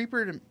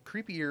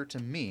creepier to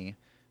me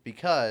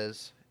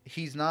because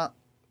he's not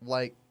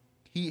like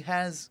he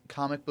has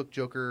comic book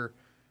Joker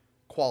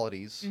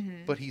qualities,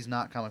 but he's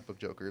not comic book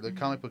Joker. The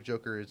comic book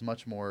Joker is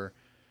much more,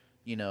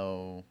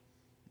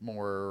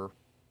 more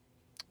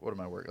what am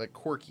I word like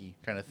quirky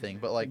kind of thing,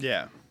 but like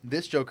Yeah.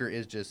 this Joker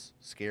is just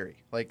scary.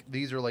 Like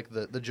these are like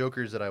the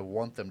Jokers that I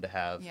want them to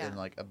have Yeah. in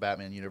like a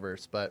Batman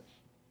universe, but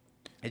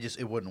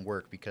it wouldn't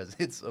work because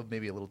it's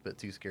maybe a little bit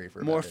too scary for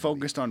a More Batman movie.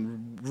 focused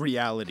on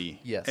reality.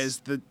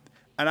 Yes.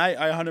 And I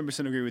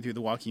 100% agree with you.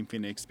 The Joaquin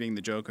Phoenix being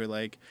the Joker,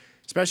 like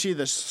especially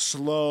the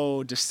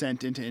slow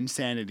descent into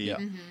insanity, Yeah.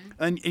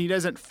 and he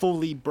doesn't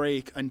fully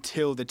break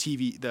until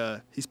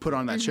he's put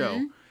on that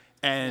show,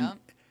 and Yep.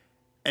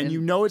 and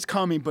you know it's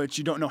coming, but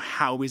you don't know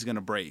how he's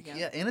gonna break. Yeah.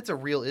 Yeah, and it's a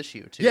real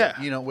issue too. Yeah.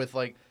 You know, with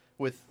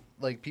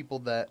people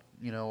that,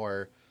 you know,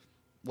 are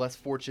less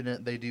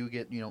fortunate, they do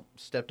get, you know,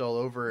 stepped all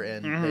over,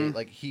 and they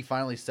like he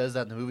finally says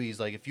that in the movie. He's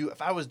like,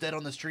 if I was dead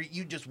on the street,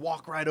 you'd just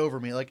walk right over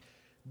me. Like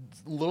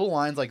little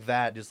lines like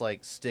that just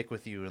like stick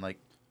with you and like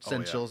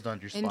send yeah. chills down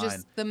your spine. And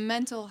just the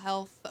mental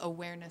health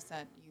awareness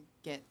that you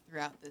get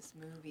throughout this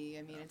movie.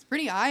 I mean, it's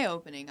pretty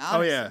eye-opening, honestly.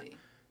 Oh, yeah.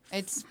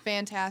 It's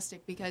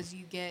fantastic because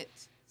you get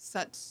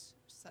such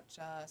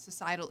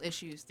societal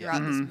issues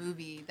throughout this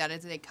movie that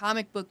it's a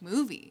comic book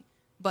movie,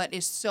 but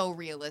is so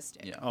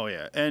realistic. Yeah. Oh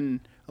yeah, and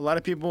a lot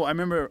of people. I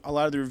remember a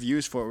lot of the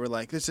reviews for it were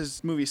like,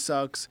 "This movie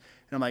sucks,"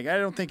 and I'm like, "I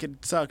don't think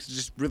it sucks. It's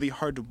just really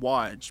hard to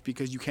watch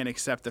because you can't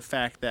accept the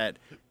fact that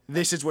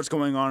this is what's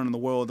going on in the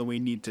world, and we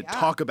need to Yeah.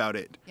 talk about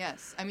it."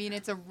 Yes. I mean,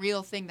 it's a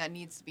real thing that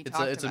needs to be It's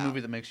talked a about. movie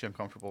that makes you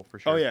uncomfortable for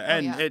sure. Oh yeah,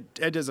 and yeah.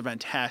 it does a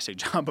fantastic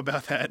job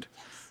about that. It-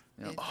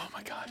 Oh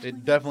my god,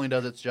 It definitely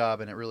does its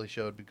job, and it really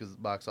showed because the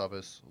box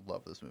office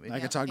loved this movie. I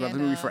Yeah, could talk about the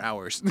and, movie for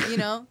hours. You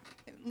know,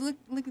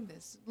 look at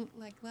this.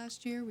 Like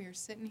last year, we were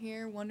sitting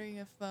here wondering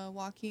if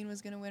Joaquin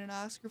was going to win an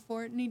Oscar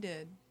for it, and he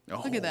did.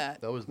 Look Oh, at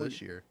that. That was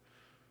this year.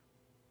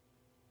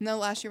 No,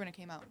 last year when it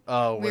came out.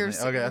 Oh, We were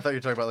wasn't it? Okay, I sitting- thought you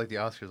were talking about like the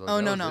Oscars. Like, Oh,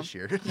 that no, was no. This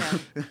year. Yeah.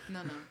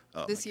 No, no.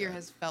 Oh, This my year God.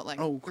 has felt like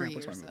Oh, 3 crap,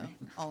 what's years, my movie?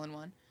 so all in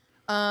one.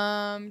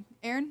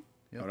 Aaron,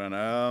 Hold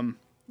on.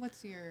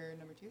 what's your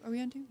number 2? Are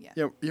we on 2?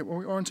 Yeah. Yeah,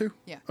 we're on 2?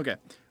 Yeah. Okay.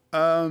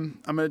 I'm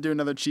gonna do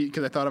another cheat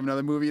because I thought of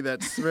another movie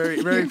that's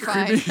very, very You're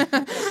fine. creepy.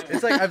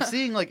 It's like I'm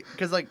seeing like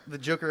because like the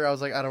Joker, I was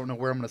like I don't know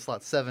where I'm gonna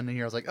slot 7 in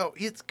here. I was like, oh,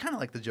 it's kind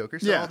of like the Joker,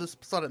 so Yeah. I'll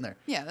just slot it in there.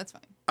 Yeah, that's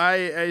fine.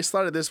 I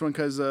slotted this one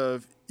because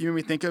of you made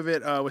me think of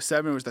it. With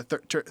 7 was the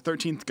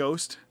 13th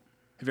Ghost.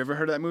 Have you ever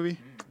heard of that movie?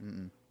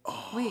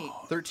 Wait.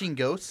 13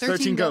 Ghosts.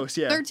 13 Ghosts,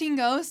 yeah. 13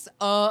 Ghosts?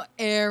 Oh,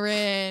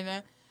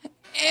 Aaron.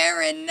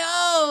 Aaron,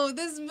 no.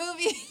 This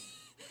movie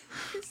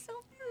is so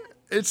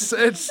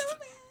bad.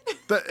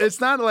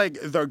 It's not like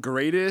the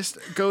greatest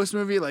ghost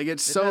movie. Like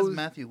it's It so has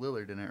Matthew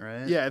Lillard in it,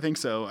 right? yeah, I think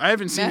so. I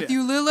haven't seen Matthew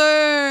it.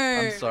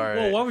 Lillard. I'm sorry.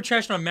 Whoa, why are we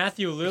trashing on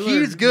Matthew Lillard?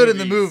 He's good in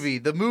the movies? movie.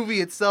 The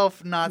movie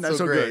itself, not Not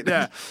so great. good.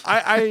 Yeah,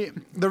 I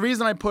the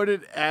reason I put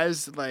it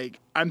as like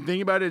I'm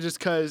thinking about it just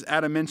because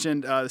Adam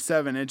mentioned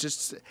 7.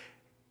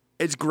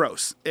 It's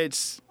gross.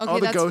 It's Okay, all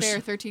the that's ghosts. fair.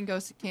 13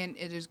 Ghosts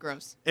it is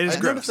gross. It is I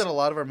gross. noticed that a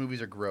lot of our movies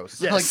are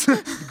gross. Yes.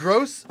 Like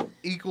gross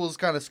equals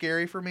kind of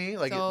scary for me.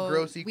 Like So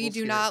gross equals we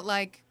do scary. not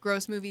like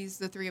gross movies,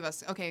 the 3 of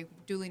us. Okay,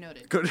 duly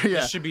noted. Good,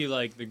 yeah. This should be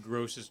like the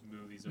grossest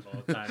movies of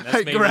all time.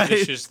 That's maybe Right.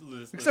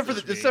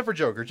 Except for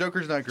Joker.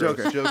 Joker's not gross.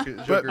 Joker. Joker is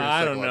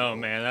I don't know, psychological.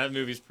 man. That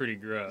movie's pretty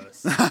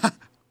gross. Want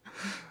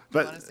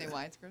But to say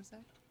why it's gross? Zach?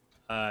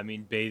 I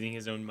mean, bathing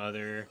his own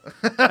mother,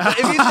 If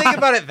you think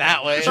about it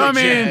that way, I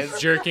mean-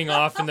 yes. jerking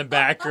off in the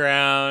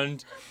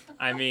background.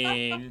 I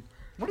mean,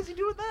 What does he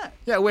do with that?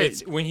 yeah, wait.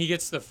 it's when he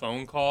gets the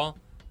phone call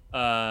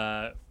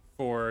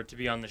to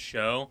be on the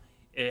show.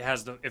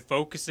 It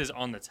focuses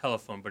on the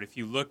telephone, but if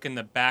you look in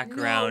the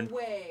background,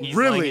 way. he's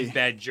Really? laying in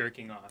bed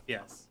jerking off.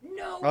 Yes.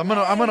 No. I'm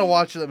gonna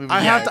watch that movie.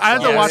 I have to- I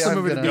have to Yeah, watch the I'm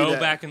movie to gonna- do Go that.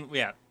 back and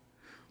yeah.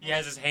 He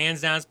has his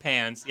hands down his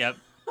pants. Yep.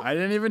 I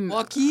didn't even.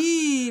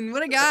 Joaquin,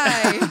 what a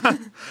guy. There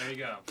you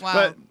go. Wow.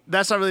 But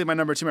that's not really my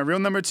number 2. My real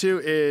number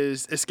 2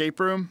 is Escape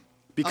Room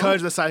because Oh.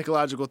 of the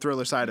psychological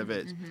thriller side of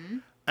it.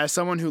 As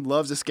someone who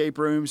loves escape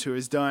rooms, who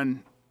has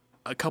done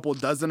a couple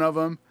dozen of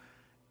them,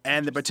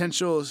 and the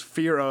potential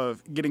fear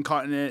of getting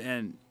caught in it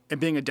and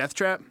being a death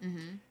trap,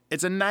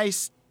 it's a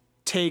nice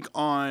take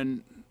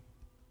on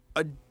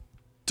a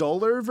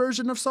duller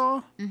version of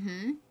Saw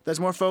that's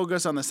more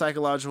focused on the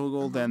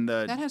psychological than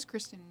the. that has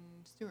Kristen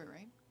Stewart,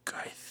 right?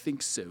 I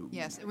think so.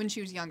 Yes, when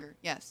she was younger.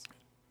 Yes.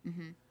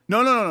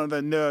 No.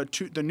 The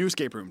new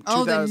escape room.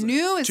 Oh, the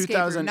new escape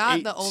room,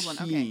 not the old one.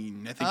 Okay.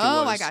 2018, I think it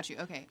Oh, was. I got you.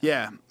 Okay.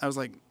 Yeah, I was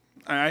like,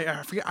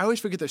 I forget. I always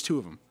forget there's 2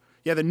 of them.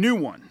 Yeah, the new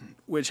one,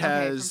 which Okay,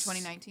 from has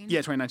 2019? Yeah,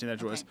 2019.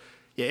 That's what it was.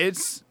 Okay. Yeah,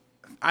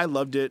 I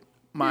loved it.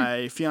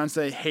 My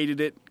fiance hated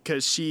it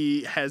because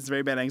she has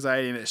very bad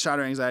anxiety and it shot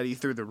her anxiety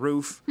through the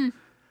roof.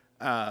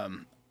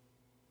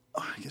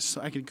 I guess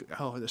I could.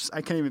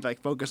 I can't even like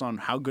focus on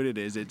how good it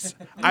is. It's.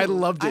 I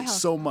loved I it have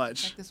so to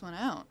much. Check this one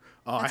out.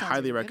 Oh, That I sounds like a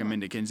highly good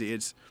recommend one. it, Kinsey.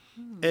 It's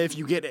if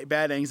you get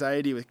bad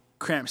anxiety with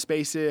cramped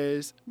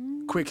spaces,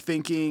 quick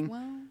thinking,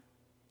 Well,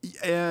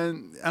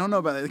 and I don't know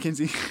about that,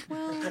 Kinsey.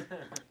 well,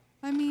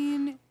 I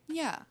mean,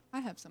 yeah, I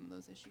have some of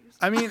those issues.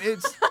 I mean,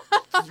 it's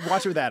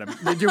watch it with Adam.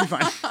 You'll be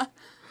fine.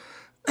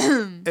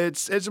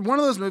 It's one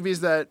of those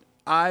movies that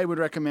I would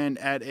recommend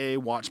at a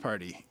watch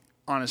party.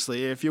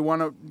 Honestly, if you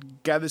want to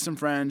gather some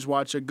friends,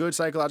 watch a good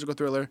psychological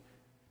thriller,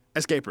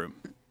 Escape Room.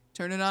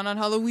 Turn it on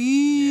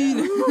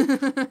Halloween.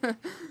 What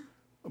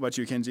about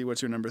you, Kenzie?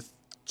 What's your number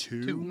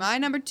two? My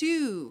number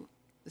 2,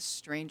 The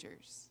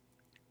Strangers.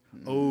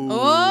 Oh.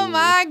 Oh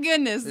my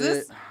goodness,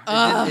 this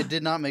It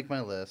did not make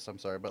my list. I'm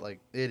sorry, but like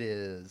it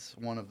is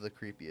one of the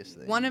creepiest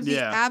things. one of the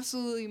Yeah.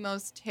 absolutely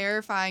most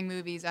terrifying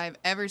movies I've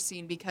ever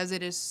seen because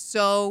it is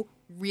so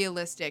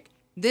realistic.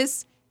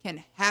 This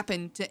can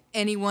happen to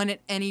anyone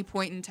at any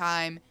point in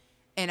time,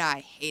 and I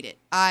hate it.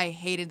 I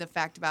hated the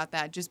fact about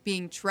that. Just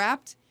being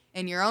trapped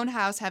in your own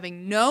house,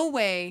 having no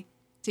way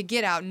to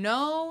get out,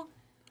 no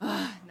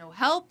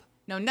help,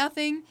 no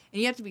nothing, and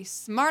you have to be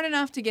smart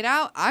enough to get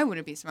out. I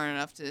wouldn't be smart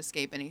enough to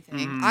escape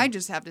anything. I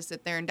just have to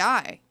sit there and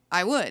die.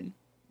 I would.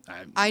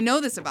 I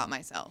know this about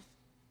myself.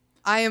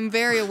 I am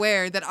very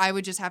aware that I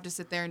would just have to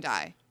sit there and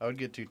die. I would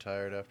get too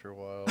tired after a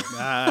while.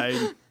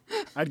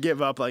 I'd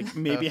give up like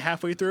maybe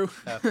halfway through.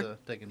 Have to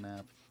take a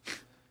nap.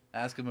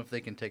 Ask them if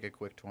they can take a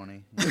quick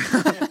 20.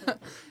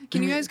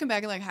 Can you guys come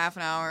back in like half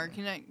an hour?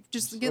 Can I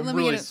just I'm let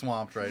really me get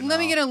swamped right now. let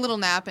me get a little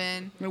nap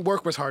in? I mean,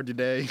 work was hard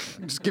today.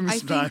 Just give me I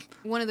some time. think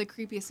one of the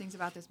creepiest things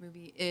about this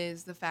movie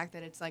is the fact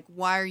that it's like,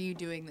 why are you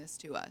doing this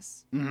to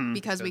us?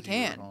 Because we you were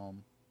can.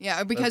 home.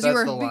 Yeah, because That's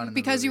you the line were in the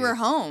because you movie. were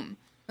home.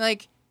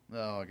 Like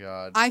Oh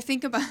God. I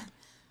think about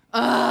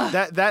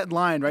That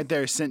line right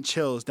there sent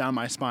chills down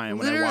my spine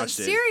when I literally watched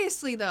it.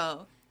 seriously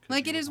though.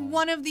 Like you it were is home.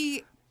 one of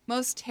the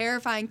most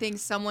terrifying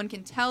things someone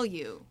can tell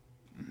you.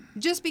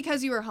 Just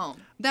because you were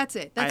home. That's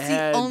it. That's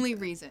had- the only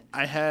reason.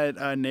 I had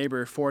a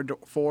neighbor four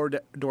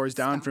doors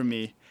down Stop from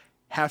me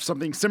have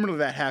something similar to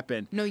that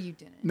happen. No, you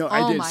didn't. No, Oh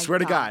I did. my Swear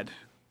to God.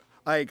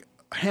 Like,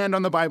 hand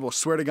on the Bible.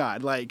 Swear to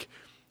God. Like,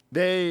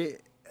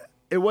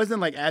 it wasn't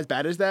like as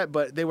bad as that,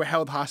 but they were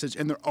held hostage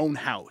in their own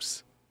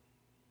house.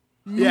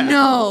 Yeah.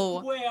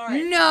 No. Wait, all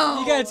right. No.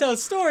 You gotta tell a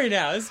story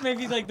now. This may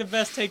be like the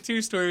best Take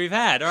Two story we've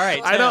had. All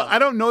right. I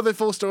don't know the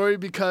full story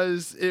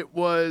because it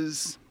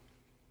was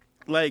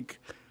like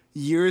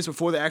years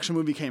before the actual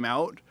movie came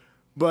out.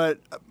 But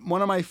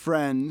one of my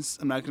friends,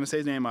 I'm not going to say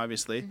his name,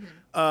 obviously, him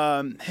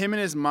and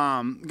his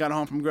mom got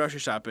home from grocery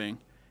shopping,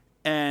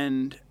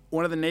 and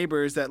one of the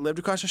neighbors that lived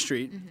across the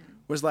street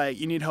was like,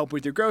 "You need help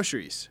with your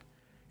groceries."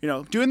 You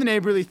know, doing the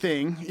neighborly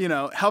thing, you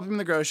know, helping him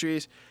with the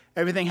groceries.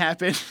 Everything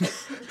happened.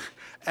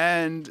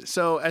 And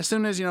so as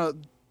soon as, you know,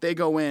 they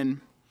go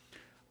in,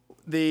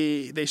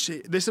 this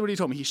is what he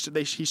told me. He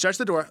shuts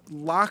the door,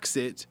 locks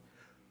it.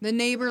 The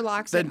neighbor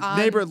locks The it on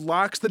neighbor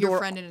locks the your door.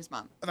 friend and his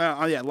mom.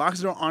 Locks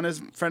the door on his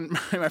friend,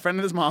 my friend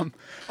and his mom.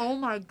 Oh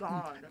my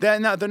god. They're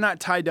not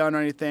tied down or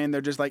anything.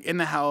 They're just like in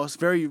the house,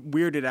 very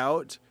weirded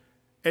out.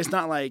 It's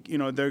not like, you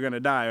know, they're gonna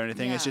die or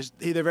anything. It's Yeah. just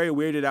they're very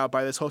weirded out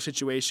by this whole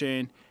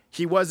situation.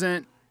 He was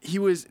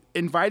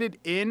invited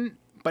in,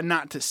 but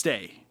not to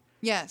stay.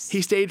 Yes.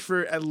 He stayed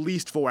for at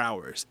least 4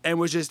 hours and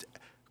was just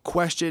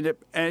questioned.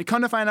 And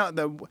come to find out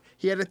that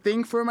he had a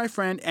thing for my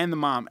friend and the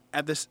mom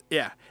at this.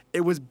 Yeah, it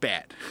was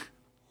bad.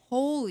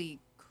 Holy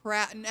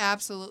crap.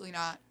 Absolutely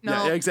not.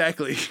 No. Yeah,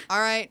 exactly.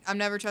 All right. I'm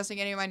never trusting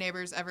any of my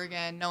neighbors ever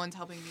again. No one's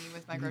helping me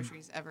with my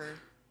groceries ever.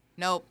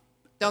 Nope.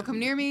 Don't come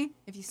near me.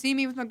 If you see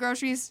me with my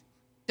groceries,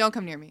 don't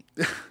come near me.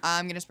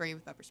 I'm going to spray you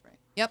with pepper spray.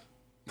 Yep.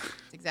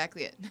 That's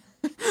exactly it.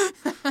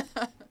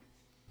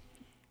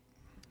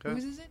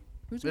 Whose is it?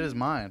 Who's It is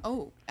mine.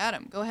 Oh,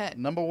 Adam, go ahead.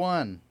 Number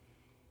 1.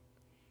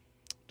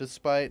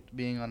 Despite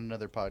being on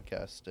another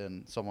podcast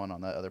and someone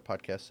on that other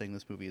podcast saying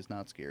this movie is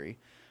not scary,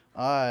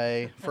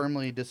 I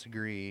firmly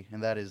disagree,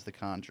 and that is The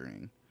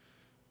Conjuring.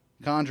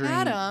 Conjuring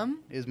Adam,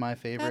 is my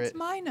favorite. That's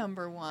my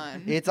number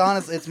one. It's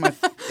honest.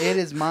 It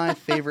is my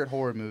favorite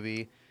horror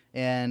movie,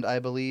 and I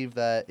believe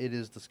that it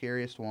is the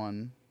scariest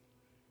one.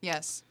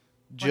 Yes.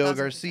 Joe 1000%.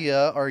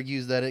 Garcia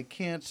argues that it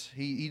can't.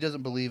 He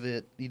doesn't believe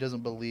it. He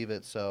doesn't believe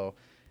it. So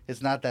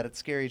it's not that it's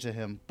scary to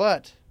him.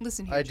 But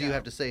Listen here, I do Joe.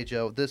 have to say,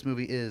 Joe, this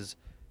movie is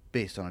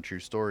based on a true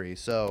story.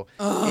 So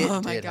Oh,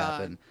 it my did God.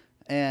 happen.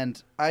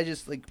 And I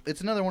just like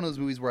it's another one of those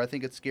movies where I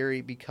think it's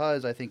scary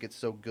because I think it's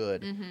so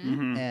good.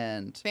 Mm-hmm.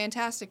 And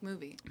Fantastic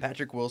movie.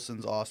 Patrick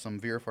Wilson's awesome.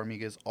 Vera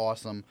Farmiga's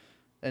awesome.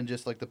 And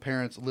just like the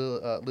parents,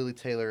 Lily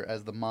Taylor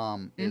as the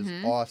mom is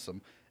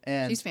awesome.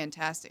 And She's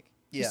fantastic.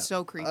 She's yeah,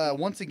 so creepy.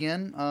 once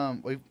again,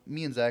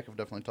 me and Zach have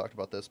definitely talked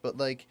about this, but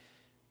like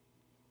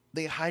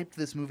they hyped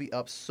this movie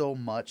up so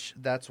much.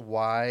 That's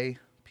why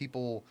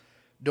people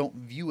don't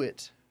view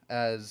it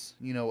as,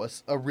 you know,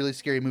 a really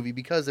scary movie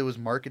because it was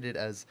marketed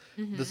as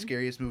the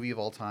scariest movie of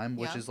all time,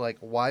 which Yeah. is like,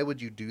 why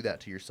would you do that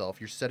to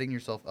yourself? You're setting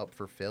yourself up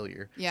for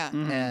failure. Yeah.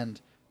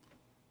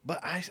 But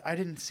I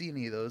didn't see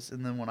any of those.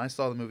 And then when I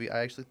saw the movie,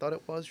 I actually thought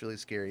it was really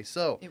scary.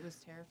 So, It was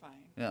terrifying.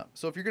 yeah.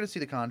 So if you're going to see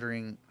The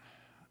Conjuring,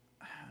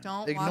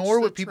 Don't ignore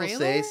watch what the people trailer?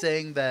 say,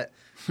 saying that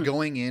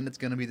going in it's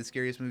going to be the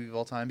scariest movie of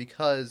all time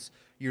because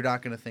you're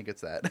not going to think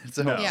it's that.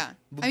 So No. Yeah.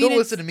 I don't mean,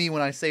 listen to me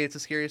when I say it's the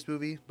scariest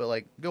movie, but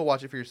like go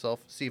watch it for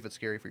yourself, see if it's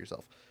scary for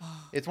yourself.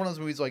 It's one of those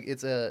movies like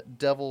it's a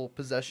devil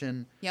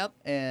possession, Yep.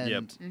 and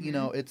Yep. you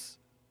know it's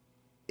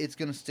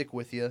going to stick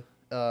with you.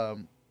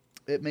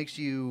 It makes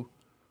you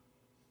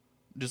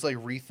just like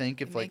rethink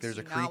if It like makes there's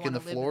a you not creak in wanna the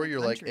live in floor, the you're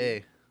like, country.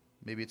 hey,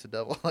 maybe it's a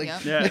devil. Like,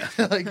 Yep.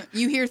 Yeah. like,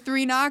 You hear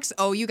 3 knocks,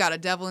 oh, you got a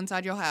devil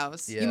inside your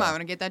house. Yeah. You might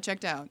want to get that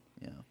checked out.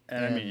 yeah.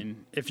 And I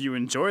mean, if you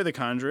enjoy The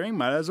Conjuring,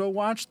 might as well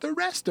watch the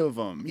rest of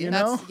them. You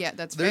know,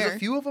 That's there's fair. a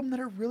few of them that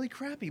are really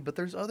crappy, but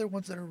there's other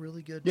ones that are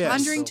really good. Yes.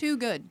 Conjuring So- 2,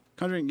 good.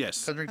 Conjuring,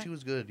 yes. Conjuring 2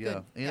 was good, yeah.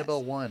 Good, yes.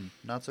 Annabelle 1,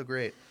 not so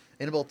great.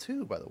 Annabelle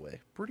 2, by the way,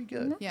 pretty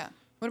good. Yeah.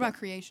 What about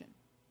Creation?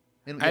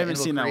 And, I haven't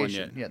Annabelle seen that one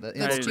Creation. yet. Yeah, the That's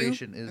Annabelle two?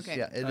 Creation is Okay.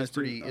 yeah, it That's is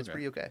pretty. two? It's Okay.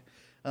 pretty okay.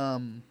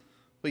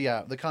 But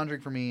yeah, The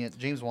Conjuring for me,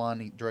 James Wan.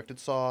 He directed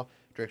Saw,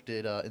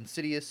 directed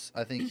Insidious.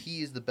 I think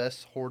he is the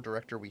best horror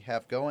director we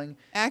have going.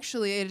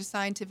 Actually, it is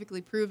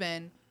scientifically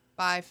proven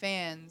by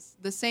fans.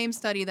 The same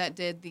study that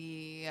did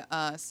the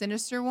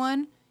Sinister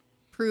one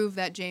proved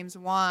that James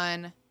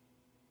Wan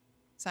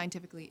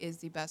scientifically is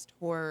the best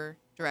horror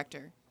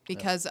director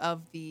because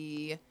of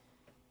the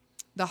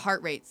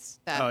heart rates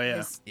that Oh,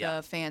 yeah.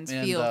 the fans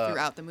And, feel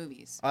throughout the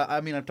movies.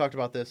 I mean, I've talked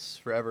about this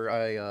forever.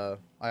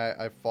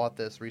 I fought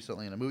this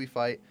recently in a movie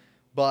fight,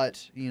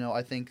 but you know,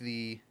 I think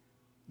the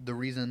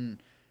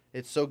reason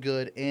it's so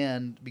good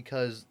and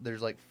because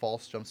there's like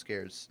false jump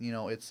scares. You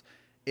know, it's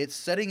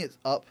setting it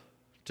up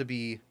to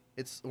be.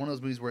 It's one of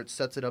those movies where it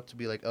sets it up to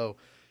be like, oh,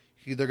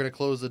 they're gonna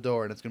close the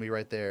door and it's gonna be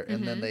right there,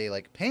 and then they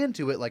like pan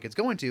to it like it's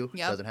going to.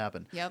 Yep. Doesn't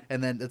happen. Yep.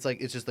 And then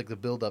it's just like the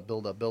build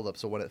up.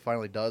 So when it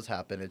finally does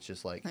happen, it's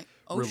just like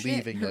oh, shit.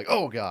 relieving. You're like,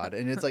 oh god,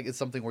 and it's like it's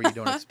something where you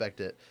don't expect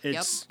it.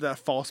 It's that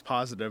false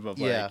positive of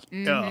Yeah. like,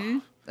 Mm-hmm.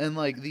 ugh. And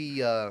like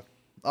the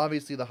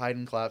obviously the hide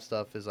and clap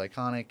stuff is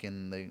iconic,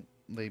 and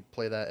they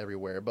play that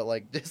everywhere. But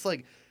like just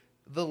like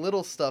the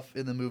little stuff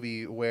in the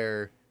movie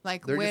where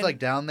Like they're when, just like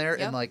down there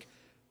Yep. and like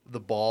the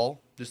ball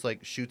just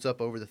like shoots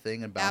up over the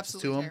thing and bounces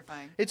absolutely to him.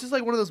 terrifying. It's just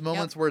like one of those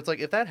moments where it's like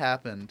if that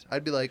happened,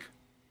 I'd be like,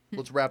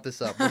 let's wrap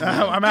this up. We're moving.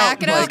 I'm out.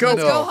 Pack it Let's up. go. Let's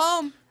No. go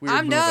home. We're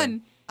I'm moving.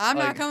 done. I'm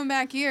Like- not coming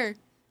back here.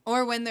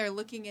 Or when they're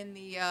looking in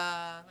the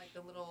like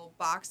the little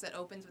box that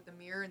opens with the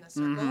mirror in the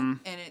circle, Mhm.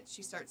 and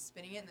she starts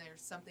spinning it, and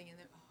there's something in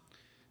there. Oh.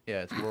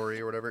 Yeah, it's Rory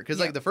or whatever. Because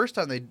Yep. like the first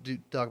time they do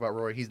talk about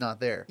Rory, he's not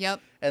there.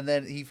 Yep. And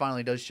then he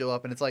finally does show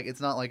up, and it's like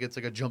it's not like it's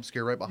like a jump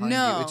scare right behind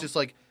No. you. It's just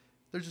like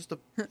there's just a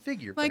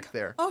figure Like, back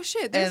there. oh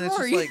shit, there's And it's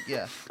Rory. just like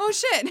yeah. Oh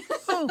shit.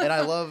 And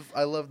I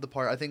love the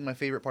part. I think my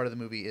favorite part of the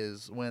movie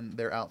is when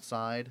they're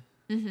outside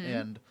Mm-hmm.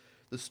 and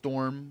the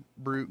storm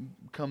brute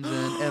comes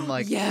in and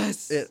like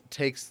yes. it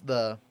takes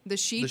the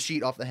sheet.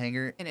 sheet off the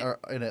hanger And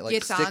and it it like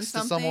gets on sticks to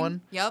something.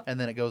 someone. Yep. And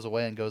then it goes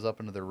away and goes up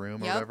into their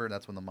room or Yep. whatever. And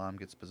that's when the mom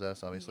gets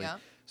possessed, obviously. Yep.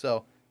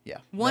 So yeah,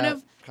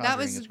 That Conjuring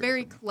was is great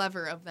very for me.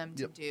 clever of them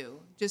to Yep. do.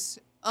 Just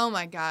oh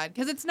my god,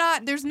 because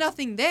there's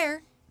nothing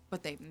there,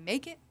 but they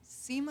make it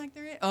seem like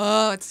there is.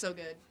 Oh, it's so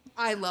good.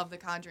 I love The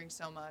Conjuring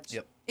so much.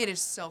 Yep. It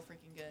is so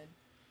freaking good.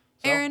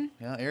 So, Aaron,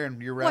 yeah, Aaron,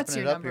 you're what's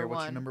wrapping your it up number here. What's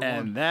your one? number And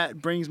one? that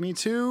brings me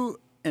to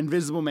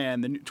Invisible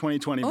Man, the new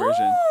 2020 version.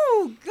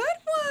 Oh,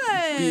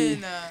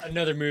 good one.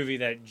 Another movie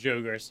that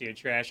Joe Garcia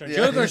trashed. Yeah.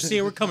 Joe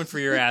Garcia, we're coming for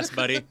your ass,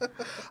 buddy. But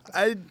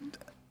I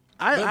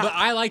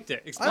I liked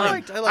it. Explain. I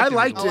liked I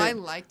liked Oh, Invisible I it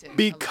liked it.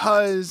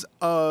 because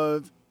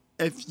of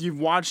if you've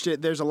watched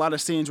it, there's a lot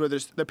of scenes where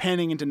they're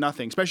panning into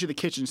nothing, especially the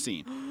kitchen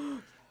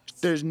scene.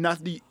 There's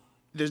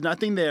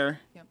nothing there,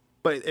 Yep.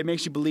 but it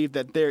makes you believe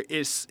that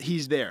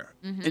he's there,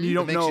 and you It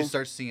don't makes know. you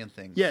start seeing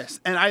things. Yes,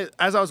 and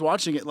as I was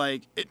watching it,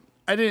 like it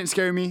didn't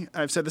scare me.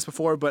 I've said this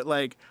before, but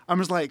like I'm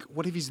just like,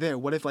 what if he's there?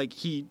 What if like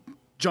he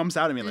jumps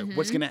out at me? Like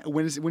what's gonna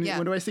when Yeah.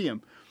 when do I see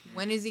him?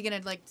 When is he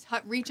gonna like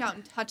reach out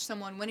and touch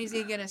someone? When is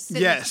he gonna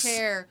sit Yes. in a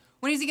chair?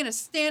 When is he gonna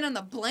stand on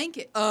the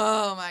blanket?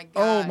 Oh my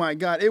god. Oh my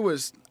god, it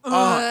was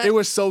Ugh. it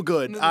was so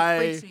good. Movie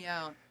freaks me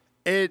out.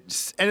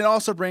 It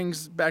also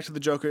brings back to the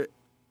Joker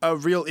a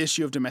real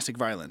issue of domestic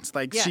violence.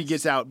 Like she Yes.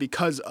 gets out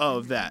because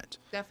of that.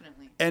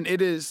 Definitely. And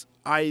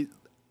I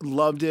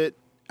loved it.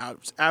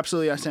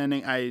 Absolutely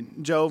outstanding.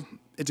 Joe,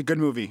 it's a good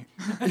movie.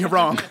 You're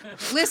wrong.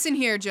 Listen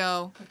here,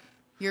 Joe.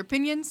 Your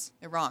opinions,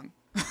 they're wrong.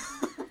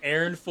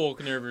 Aaron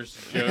Faulkner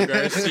versus Joe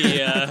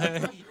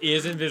Garcia.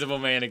 Is Invisible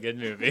Man a good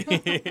movie?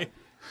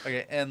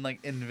 Okay, and like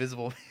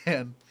Invisible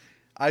Man,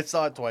 I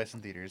saw it twice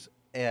in theaters,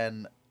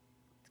 and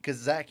because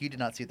Zach, you did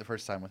not see it the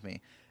first time with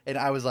me, and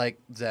I was like,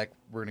 Zach,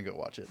 we're gonna go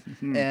watch it,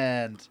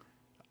 and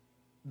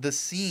the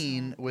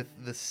scene with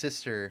the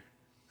sister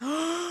at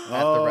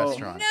the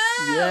restaurant.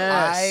 No.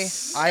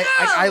 Yes.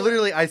 I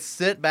literally I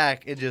sit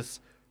back and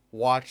just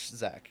watch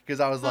Zach because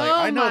I was like, Oh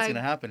I know what's my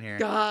gonna happen here.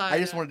 God. I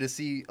just wanted to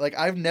see, like,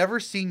 I've never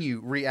seen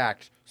you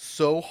react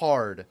so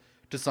hard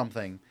to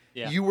something.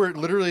 Yeah. You were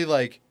literally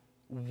like,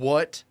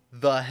 what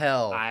the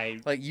hell?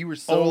 Like you were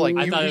so like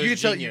I you, thought it you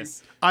was could tell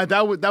genius.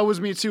 That was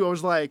me too. I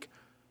was like,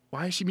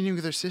 why is she meeting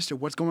with her sister?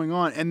 What's going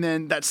on? And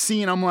then that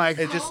scene, I'm like,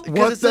 It just what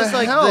because it's the just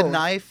like hell? the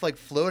knife like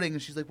floating,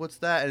 and she's like, "What's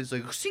that?" And it's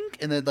like, "Sink,"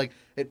 and then like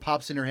it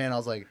pops in her hand. I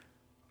was like,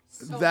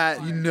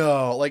 that "You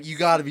know, like you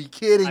got to be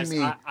kidding I,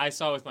 me!" I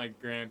saw it with my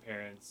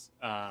grandparents,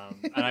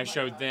 and I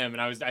showed them,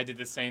 and I did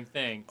the same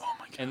thing. Oh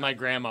my god. And my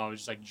grandma was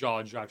just like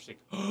jaw dropped, she's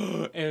like,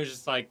 and it was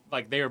just like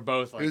they were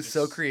both like. It was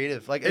so just-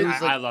 creative. Like it was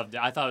I like, loved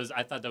it. I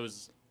thought that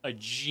was a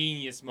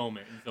genius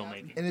moment in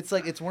filmmaking. and it's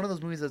like it's one of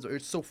those movies that's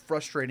it's so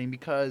frustrating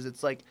because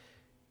it's like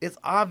it's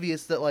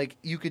obvious that like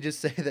you could just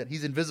say that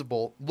he's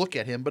invisible. Look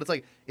at him, but it's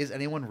like, is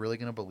anyone really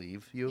gonna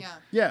believe you? Yeah.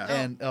 Yeah. No.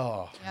 And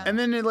Yeah. And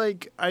then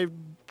I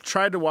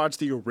tried to watch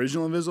the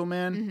original Invisible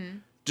Man Mm-hmm.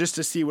 just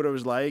to see what it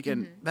was like,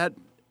 and that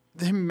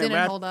him Didn't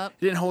wrapped, hold up.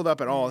 didn't hold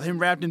up at all. Him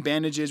wrapped in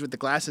bandages with the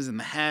glasses and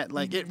the hat,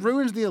 like it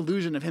ruins the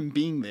illusion of him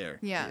being there.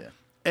 Yeah. Yeah.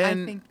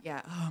 And I think,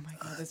 oh my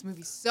God, this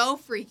movie's so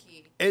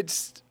freaky.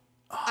 it's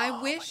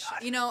I wish,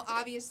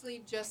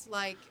 obviously, just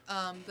like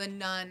The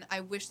Nun,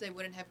 I wish they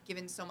wouldn't have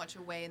given so much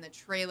away in the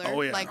trailer.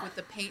 Oh, yeah. Like with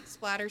the paint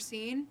splatter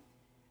scene.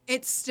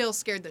 It still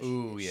scared the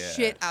Ooh, yeah.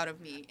 shit out of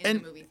me in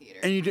the movie theater.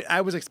 and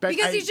I was expecting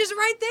because he's just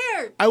right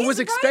there. I He's was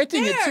right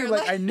expecting it there. too.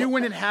 Like I knew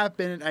when it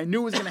happened. I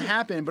knew it was gonna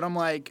happen, but I'm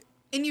like,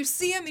 And you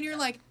see him and you're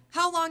like,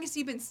 how long has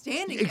he been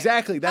standing there?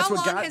 Exactly, that's how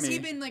what long got has me. he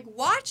been like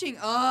watching?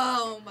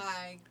 Oh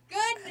my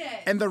goodness.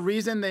 and the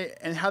reason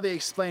how they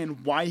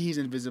explain why he's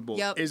invisible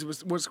Yep.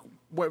 was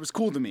what was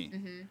cool to me.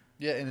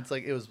 yeah, and it's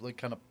like it was like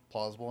kind of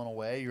plausible in a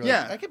way. You're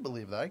Yeah. like, I can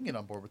believe that. I can get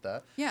on board with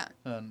that. yeah.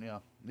 And yeah.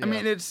 I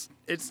mean, it's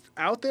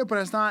out there, but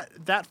it's not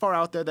that far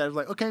out there that it's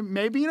like, okay,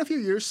 maybe in a few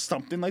years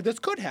something like this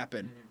could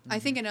happen. I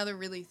think another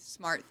really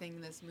smart thing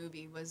in this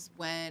movie was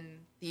when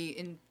the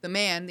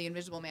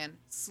Invisible Man,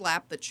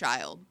 slapped the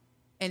child,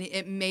 and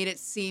it made it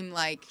seem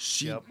like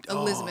She Yep.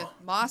 Elizabeth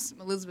Moss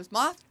It's,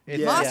 Moss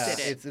yeah, did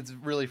it. It's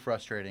really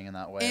frustrating in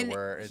that way And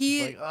where it's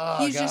he, like, oh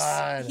he's god.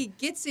 just he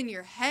gets in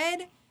your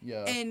head,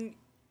 yeah. and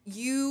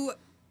you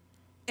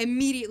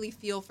immediately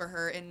feel for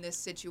her in this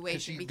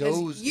situation she because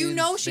goes you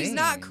know she's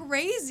not insane.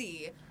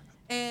 crazy,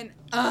 and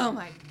oh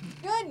my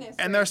goodness.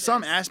 And there's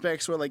some gracious.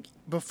 aspects where like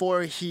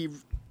before he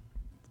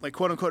like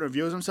quote unquote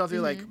reveals himself,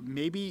 you're like,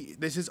 maybe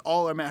this is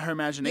all her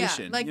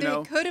imagination. Yeah, like you they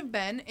know? could have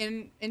been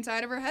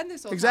inside of her head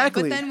this whole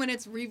Exactly. time. But then when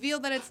it's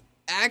revealed that it's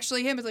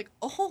actually him, it's like,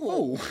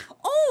 oh,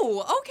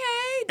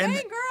 okay, and,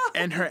 dang girl.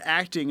 and her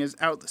acting is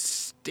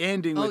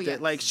outstanding with yes.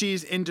 it. Like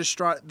she's in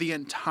distraught the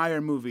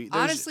entire movie.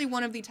 There's- Honestly,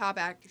 one of the top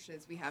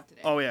actresses we have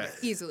today. Oh, yeah.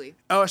 Easily.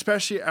 oh,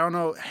 especially I don't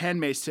know,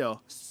 Handmaid's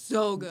Tale.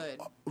 So good.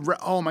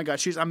 Oh my God,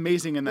 she's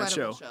amazing in that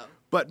show. Incredible show.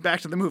 But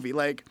back to the movie,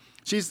 like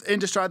she's in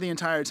distraught the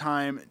entire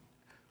time.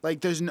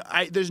 Like there's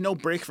no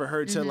break for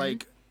her to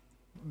like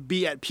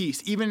be at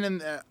peace. Even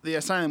in the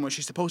asylum where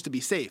she's supposed to be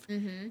safe,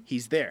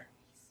 he's there.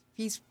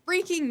 He's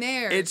freaking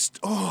there. It's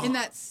in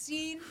that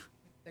scene,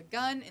 the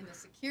gun and the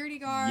security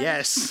guard.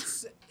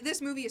 yes.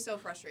 This movie is so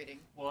frustrating.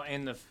 Well,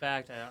 and the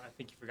fact, I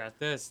think you forgot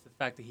this, the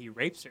fact that he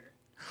rapes her.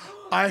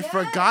 I Yes.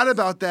 forgot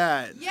about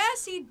that.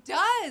 Yes, he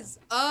does.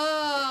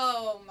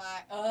 Oh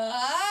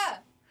my.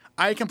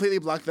 I completely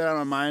blocked that out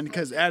of my mind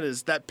because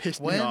that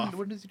pissed me off.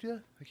 When does he do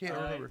that? I can't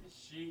remember.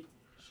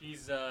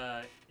 She's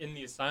in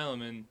the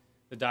asylum, and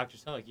the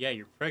doctors tell her, like, yeah,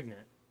 you're pregnant.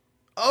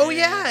 Oh And-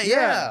 yeah.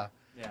 Yeah.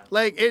 Yeah.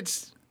 Like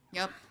it's,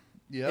 Yep.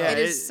 Yeah. Yeah, It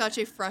is it- such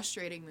a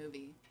frustrating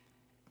movie.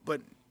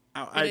 but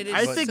But I it is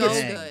I But think so it's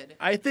dang. good.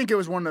 I think it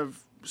was one of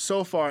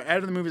so far out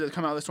of the movies that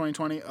come out this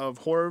 2020 of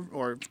horror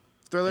or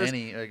thrillers.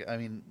 I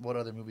mean, what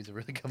other movies have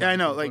really come? Yeah, out I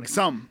know, in like 2020?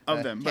 some of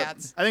Yeah. them. But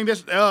Cats. I think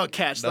Cats.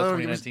 That that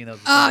was was- 2019. That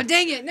was Oh,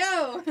 dang it,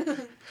 no.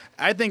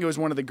 I think it was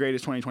one of the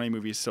greatest 2020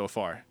 movies so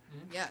far.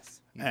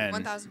 Yes. And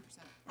 1000%.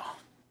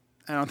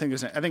 I don't think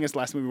I think it's the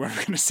last movie we're ever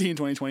going to see in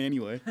 2020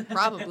 anyway.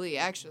 Probably,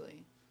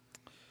 actually.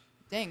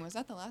 Dang, was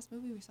that the last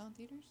movie we saw in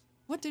theaters?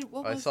 What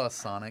I was? saw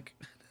Sonic.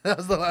 That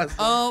was the last. one.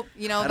 Oh,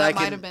 And that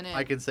might have been it.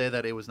 I can say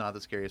that it was not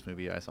the scariest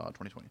movie I saw in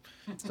 2020.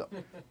 So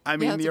I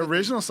mean, that's the a good thing.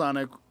 original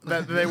Sonic,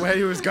 the way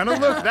he was going to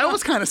look, that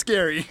was kind of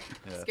scary.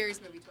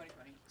 Scariest movie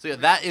 2020. So yeah,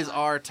 that is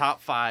our top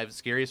 5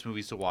 scariest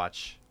movies to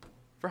watch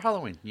for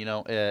Halloween. You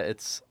know,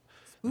 it's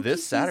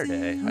this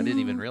Saturday. I didn't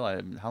even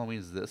realize Halloween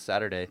is this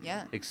Saturday.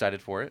 Yeah. Excited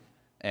for it,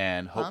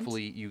 and Pumped.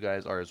 hopefully you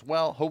guys are as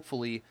well.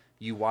 Hopefully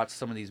you watch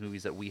some of these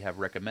movies that we have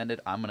recommended.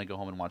 I'm gonna go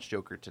home and watch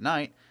Joker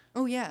tonight,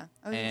 Oh, yeah.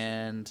 Oh, yeah.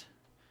 and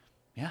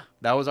yeah,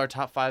 that was our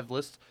top 5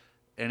 list.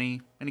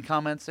 Any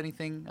comments?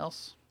 Anything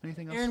else?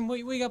 Anything else? Aaron, what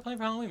you got planned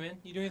for Halloween, man?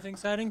 You doing anything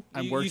exciting?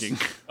 I'm You working.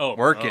 oh,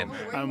 Working. Oh,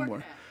 where you I'm working wor-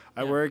 at?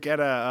 I work at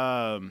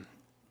a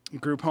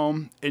group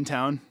home in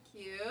town.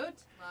 Cute.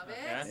 Love it.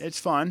 Okay. It's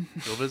fun.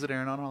 Go visit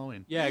Aaron on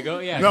Halloween. Yeah, go.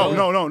 Yeah. No,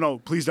 go. no,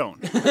 please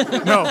don't.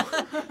 No.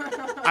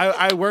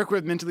 I work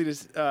with mentally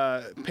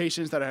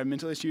patients that have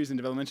mental issues and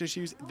developmental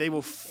issues. They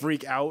will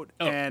freak out,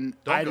 Oh, and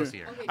don't I go do, see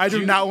her. Okay, I do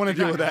Do- not want to do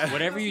deal not- with that.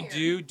 Whatever you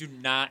Here. do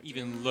not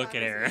even look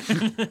at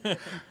Aaron.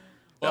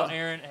 Well,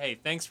 Aaron, hey,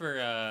 thanks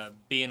for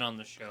being on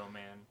the show,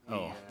 man.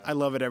 Oh, I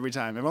love it every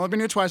time. I've only been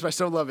here twice, but I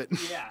still love it.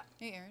 Yeah.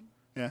 Hey, Aaron.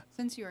 Yeah.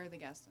 Since you are the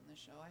guest on this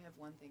show, I have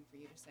one thing for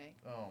you to say.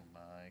 Oh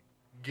my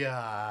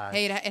god.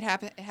 Hey, it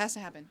happen. It has to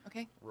happen.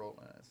 Okay. Roll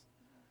my eyes.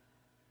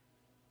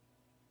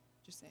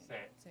 Just say it. Say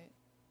it. Say it.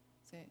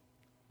 Say it.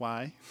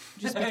 Why?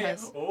 Just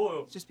because.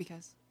 Oh. Just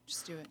because.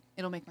 Just do it.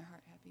 It'll make my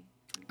heart happy.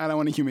 I don't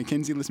want to hear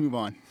Mackenzie. Let's move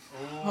on.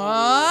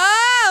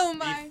 Oh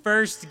my. The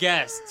first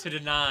guest to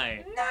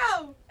deny.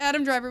 No.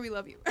 Adam Driver, we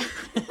love you.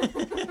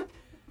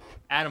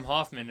 Adam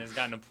Hoffman has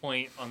gotten a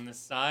point on this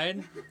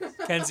side.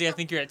 Kenzie, I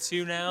think you're at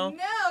 2 now. No,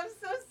 I'm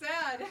so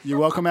sad. You're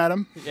welcome,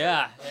 Adam.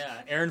 Yeah.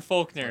 Aaron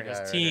Faulkner Okay, has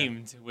right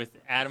teamed with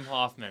Adam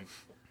Hoffman.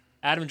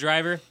 Adam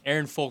Driver,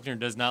 Aaron Faulkner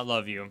does not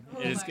love you. Oh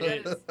It is my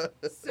good.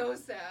 goodness. So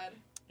sad.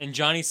 And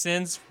Johnny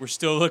Sins, we're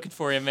still looking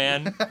for you,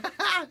 man.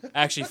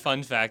 Actually,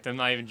 fun fact, I'm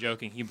not even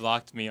joking. He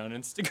blocked me on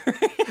Instagram.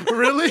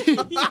 Really?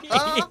 I'm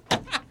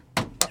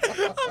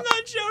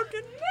not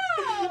joking.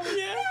 No.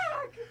 Yeah.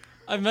 Zach,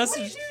 I what messaged.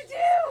 did you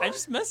do? I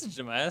just messaged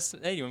him. I asked,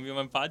 "Hey, you want to be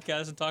on my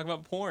podcast and talk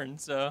about porn?"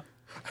 So,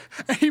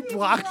 He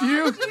blocked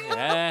you?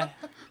 yeah,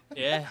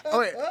 yeah. Oh,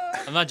 wait.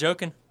 I'm not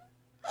joking.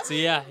 So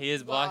yeah, he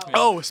has blocked me.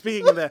 Oh,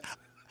 speaking of that,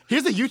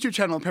 here's a YouTube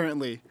channel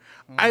apparently.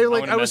 I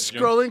wanna was message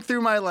him. scrolling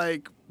through my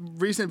like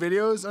recent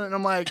videos and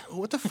I'm like,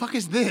 what the fuck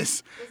is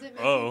this? Does it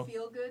make Oh. you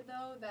feel good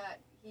though that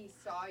he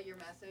saw your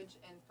message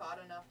and thought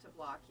enough to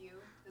block you?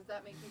 Does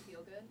that make you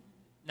feel good?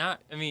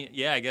 Not. I mean,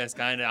 yeah, I guess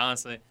kind of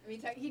honestly. I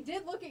mean, he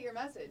did look at your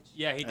message.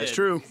 Yeah, he did. That's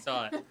true. He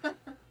saw it.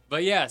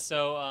 But yeah,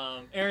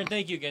 so Aaron,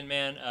 thank you again,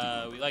 man.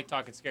 We like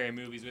talking scary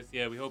movies with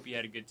you. We hope you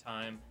had a good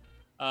time.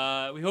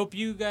 We hope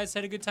you guys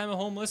had a good time at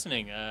home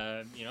listening.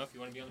 If you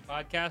want to be on the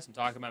podcast and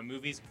talk about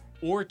movies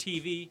or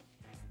TV,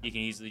 you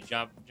can easily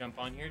jump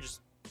on here.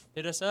 Just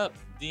hit us up,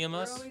 DM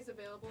We're us. always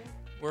available.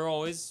 We're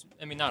always.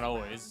 I mean, not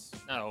always.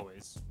 Not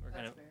always. We're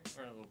That's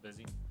we're a little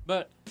busy.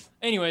 But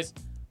anyways,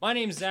 my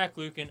name's Zach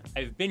Lucan.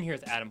 I've been here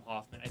with Adam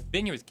Hoffman. I've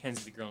been here with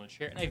Kenzie the Girl in the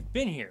Chair, and I've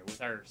been here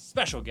with our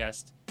special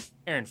guest,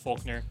 Aaron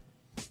Faulkner.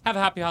 Have a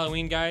happy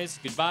Halloween, guys.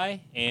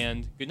 Goodbye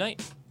and good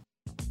night.